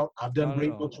coming out. I've done Not at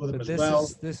great all. books with them But as well.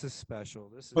 This is special.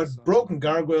 This is But something- Broken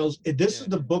Gargoyles, this Yeah. is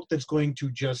the book that's going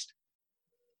to just,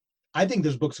 I think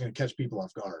this book's going to catch people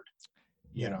off guard.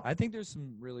 You know, I think there's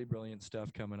some really brilliant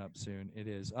stuff coming up soon. It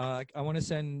is. I want to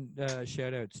send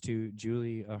shout outs to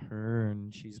Julie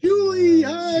Ahern. She's Julie,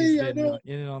 been, hi, she's I been know.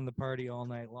 in and on the party all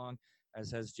night long,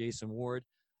 as has Jason Ward.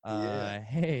 Yeah.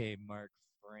 Hey, Mark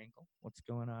Frankel, what's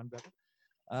going on, brother?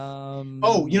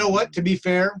 Oh, you know what? To be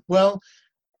fair, well,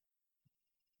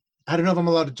 I don't know if I'm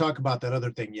allowed to talk about that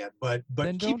other thing yet, but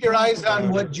Then keep don't your talk eyes on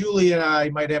about what it. Julie and I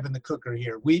might have in the cooker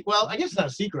here. Well, I guess it's not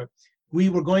a secret. We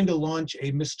were going to launch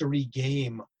a mystery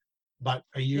game about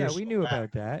a year. Yeah, or so we knew back.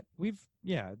 about that.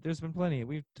 There's been plenty.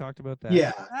 We've talked about that.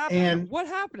 Yeah, What happened- and what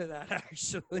happened to that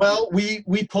actually? well, we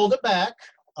pulled it back.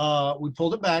 We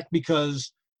pulled it back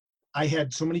because I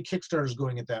had so many Kickstarters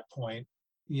going at that point,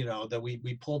 you know, that we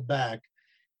pulled back,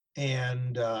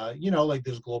 and you know, like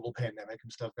this global pandemic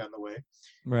and stuff got in the way.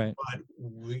 right. But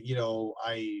we, you know,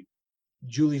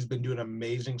 Julie's been doing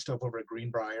amazing stuff over at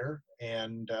Greenbrier,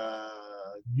 and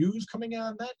news coming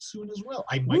on that soon as well.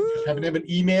 I might just have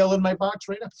an email in my box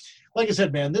right now. Like I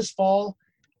said, man, this fall,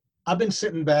 I've been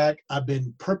sitting back. I've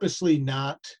been purposely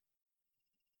not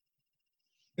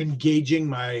engaging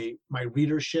my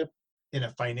readership in a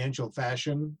financial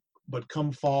fashion, but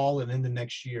come fall and into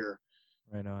next year,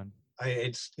 Right on.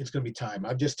 it's going to be time.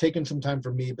 I've just taken some time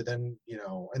for me, but then, you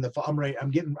know, in the fall,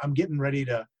 I'm getting ready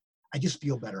to. I just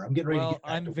feel better. I'm getting ready to Well, get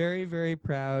back I'm to very, very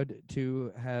proud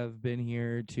to have been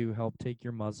here to help take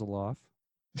your muzzle off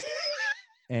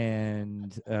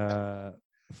and Yeah.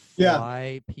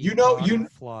 fly. You know- peacock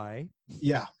fly.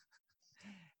 yeah.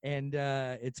 And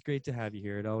it's great to have you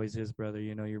here. It always is, brother.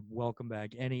 You know, you're welcome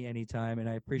back anytime. And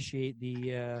I appreciate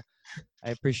the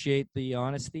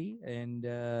honesty and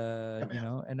you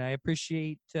know, and I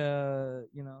appreciate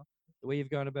you know, the way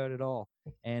you've gone about it all.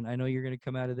 And I know you're going to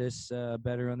come out of this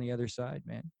better on the other side,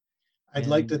 man. I'd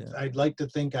like to And, I'd like to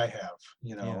think I have,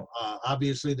 you know.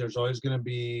 Obviously there's always going to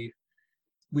be,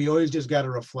 we always just got to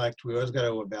reflect, we always got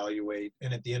to evaluate,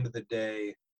 and at the end of the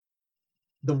day,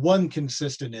 the one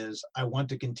consistent is I want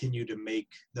to continue to make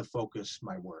the focus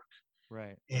my work.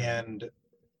 Right. And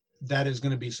that is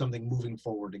going to be something moving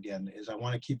forward again, is I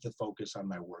want to keep the focus on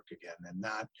my work again and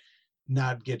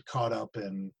not get caught up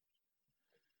in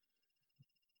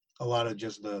a lot of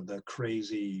just the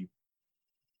crazy.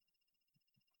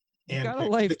 You got a antics,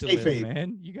 life the to live, kayfabe.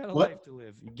 man. You got a What? life to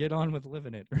live. You get on with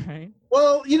living it, right?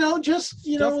 Well, you know, just,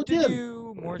 you know, Stuff to again,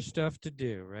 do, more stuff to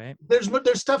do, right? there's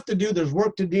stuff to do, there's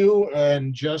work to do,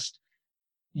 and just,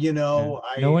 you know,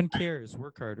 Yeah. No one cares.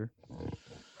 Work harder,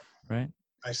 right?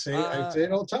 I say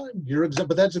it all the time.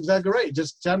 But that's exactly right.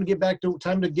 Just time to get back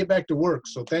to work.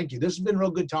 So thank you. This has been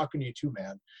real good talking to you too,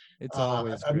 man. It's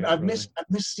always I've, great, I've brother.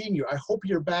 missed seeing you. I hope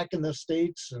you're back in the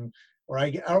States, and or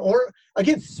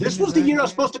again, As this soon was as the I year I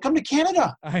was can. supposed to come to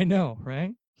Canada. I know,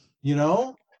 right? You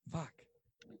know, Fuck.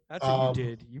 That's what you Um,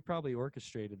 did. You probably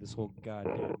orchestrated this whole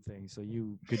goddamn thing so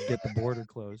you could get the border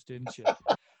closed, didn't you?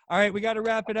 All right, we got to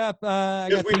wrap it up. I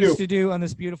Yes, got we things do. to do on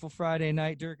this beautiful Friday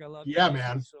night. Dirk, I love you. Yeah, Thank you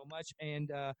man. so much.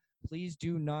 And please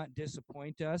do not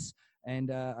disappoint us.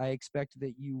 And I expect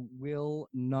that you will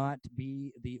not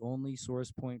be the only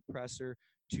Source Point presser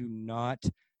to not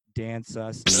dance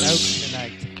us out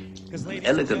tonight. Because ladies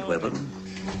and Elegant gentlemen,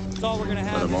 weapon that's all we're going to for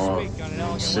have the this more week on an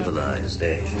elegant civilized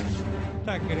age. weapon.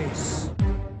 Take it easy.